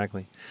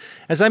 exactly.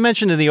 As I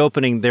mentioned in the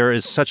opening, there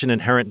is such an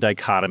inherent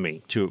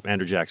dichotomy to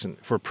Andrew Jackson.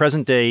 For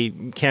present-day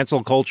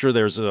cancel culture,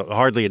 there's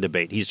hardly a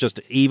debate. He's just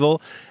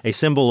evil, a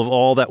symbol of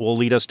all that will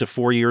lead us to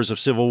 4 years of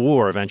civil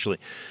war eventually.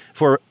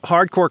 For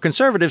hardcore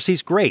conservatives,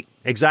 he's great,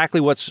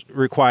 exactly what's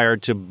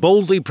required to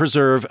boldly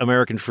preserve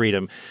American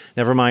freedom.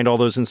 Never mind all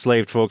those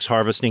enslaved folks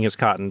harvesting his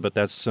cotton, but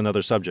that's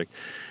another subject.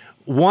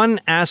 One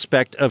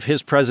aspect of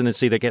his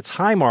presidency that gets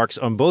high marks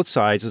on both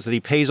sides is that he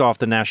pays off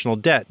the national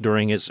debt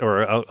during his,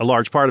 or a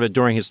large part of it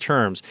during his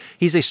terms.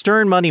 He's a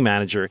stern money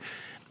manager,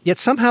 yet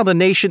somehow the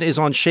nation is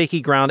on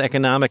shaky ground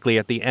economically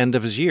at the end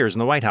of his years in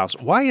the White House.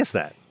 Why is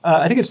that?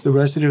 I think it's the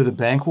residue of the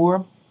bank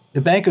war.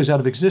 The bank goes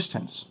out of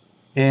existence.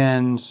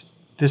 And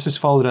this is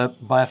followed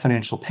up by a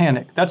financial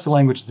panic. That's the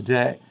language of the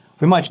day.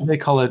 We might today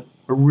call it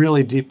a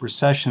really deep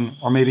recession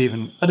or maybe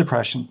even a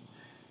depression.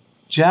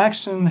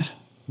 Jackson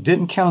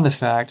didn't count on the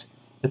fact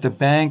that the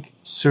bank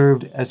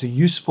served as a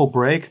useful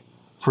brake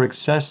for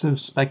excessive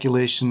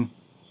speculation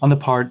on the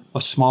part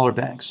of smaller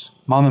banks,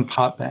 mom and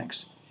pop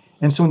banks.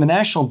 And so when the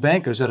national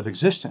bank goes out of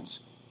existence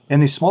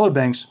and these smaller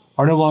banks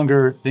are no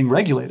longer being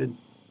regulated,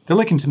 they're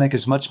looking to make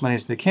as much money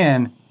as they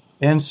can.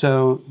 And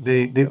so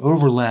they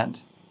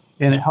overlend.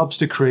 And it helps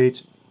to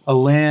create a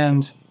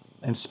land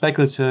and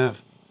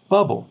speculative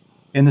bubble.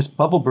 And this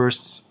bubble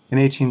bursts in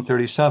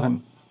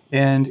 1837.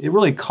 And it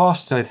really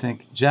costs, I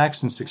think,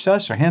 Jackson's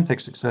successor,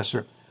 handpicked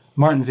successor,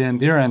 Martin Van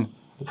Buren,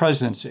 the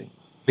presidency.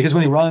 Because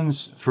when he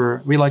runs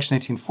for re-election in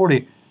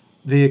 1840,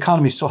 the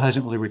economy still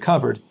hasn't really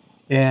recovered.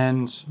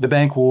 And the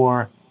bank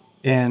war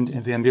and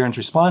Van Buren's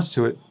response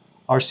to it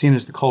are seen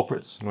as the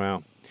culprits.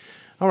 Wow.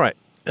 All right.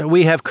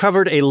 We have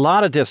covered a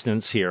lot of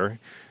distance here.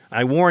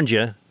 I warned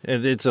you.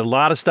 It's a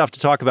lot of stuff to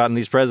talk about in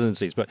these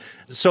presidencies.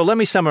 So let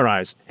me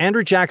summarize.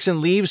 Andrew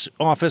Jackson leaves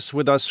office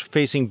with us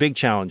facing big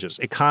challenges.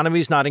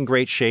 Economy's not in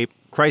great shape,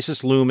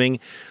 crisis looming.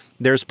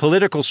 There's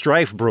political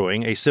strife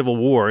brewing, a civil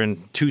war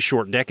in 2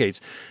 short decades.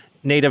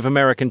 Native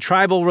American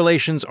tribal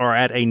relations are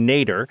at a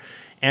nadir,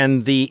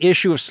 and the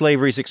issue of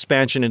slavery's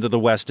expansion into the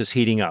West is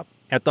heating up.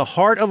 At the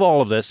heart of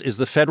all of this is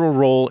the federal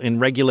role in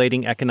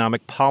regulating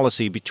economic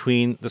policy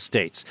between the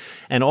states.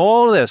 And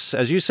all of this,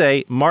 as you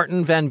say,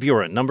 Martin Van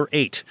Buren, number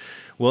 8,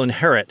 will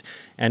inherit,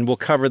 and we'll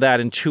cover that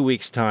in 2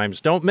 weeks' time.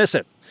 Don't miss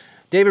it.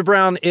 David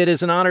Brown, it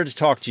is an honor to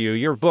talk to you.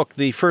 Your book,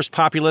 The First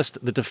Populist,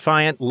 The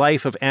Defiant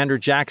Life of Andrew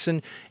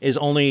Jackson, is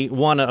only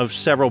one of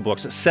several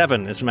books,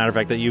 7, as a matter of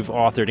fact, that you've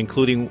authored,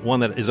 including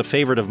one that is a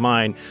favorite of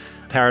mine,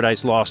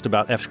 Paradise Lost,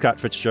 about F. Scott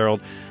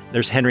Fitzgerald.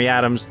 There's Henry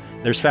Adams.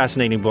 There's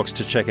fascinating books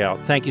to check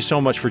out. Thank you so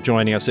much for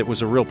joining us. It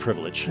was a real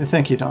privilege.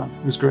 Thank you, Don.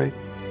 It was great.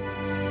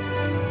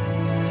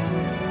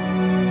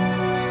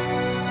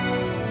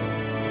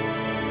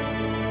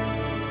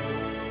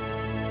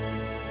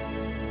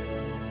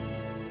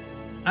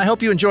 I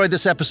hope you enjoyed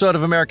this episode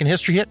of American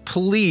History Hit.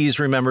 Please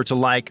remember to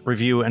like,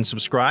 review, and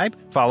subscribe.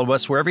 Follow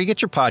us wherever you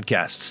get your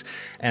podcasts.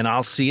 And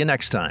I'll see you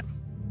next time.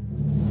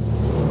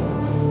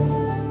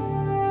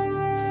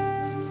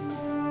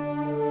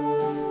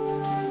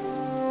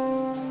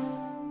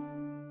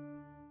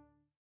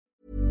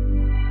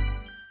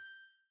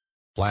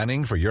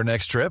 Planning for your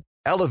next trip?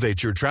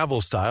 Elevate your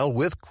travel style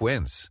with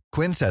Quince.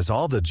 Quince has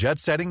all the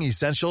jet-setting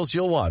essentials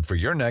you'll want for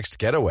your next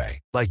getaway,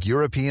 like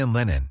European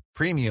linen,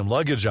 premium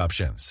luggage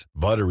options,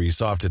 buttery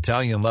soft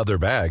Italian leather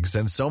bags,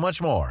 and so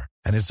much more.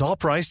 And it's all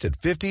priced at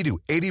 50 to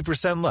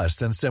 80% less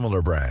than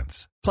similar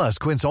brands. Plus,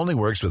 Quince only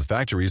works with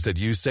factories that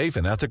use safe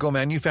and ethical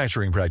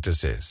manufacturing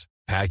practices.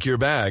 Pack your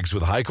bags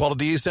with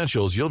high-quality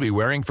essentials you'll be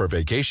wearing for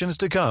vacations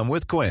to come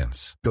with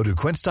Quince. Go to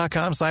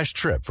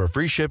quince.com/trip for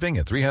free shipping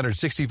and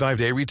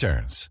 365-day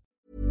returns.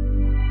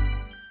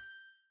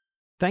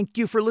 Thank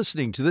you for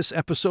listening to this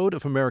episode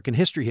of American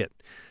History Hit.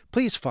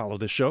 Please follow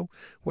this show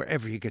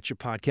wherever you get your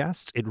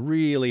podcasts. It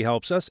really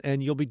helps us,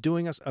 and you'll be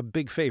doing us a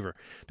big favor.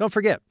 Don't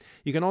forget,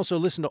 you can also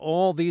listen to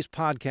all these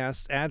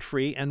podcasts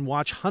ad-free and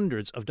watch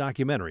hundreds of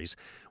documentaries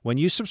when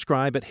you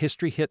subscribe at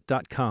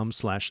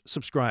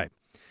historyhit.com/subscribe.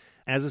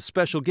 As a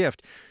special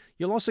gift,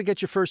 you'll also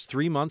get your first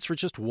 3 months for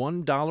just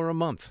 $1 a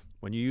month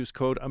when you use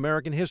code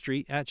American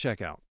History at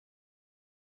checkout.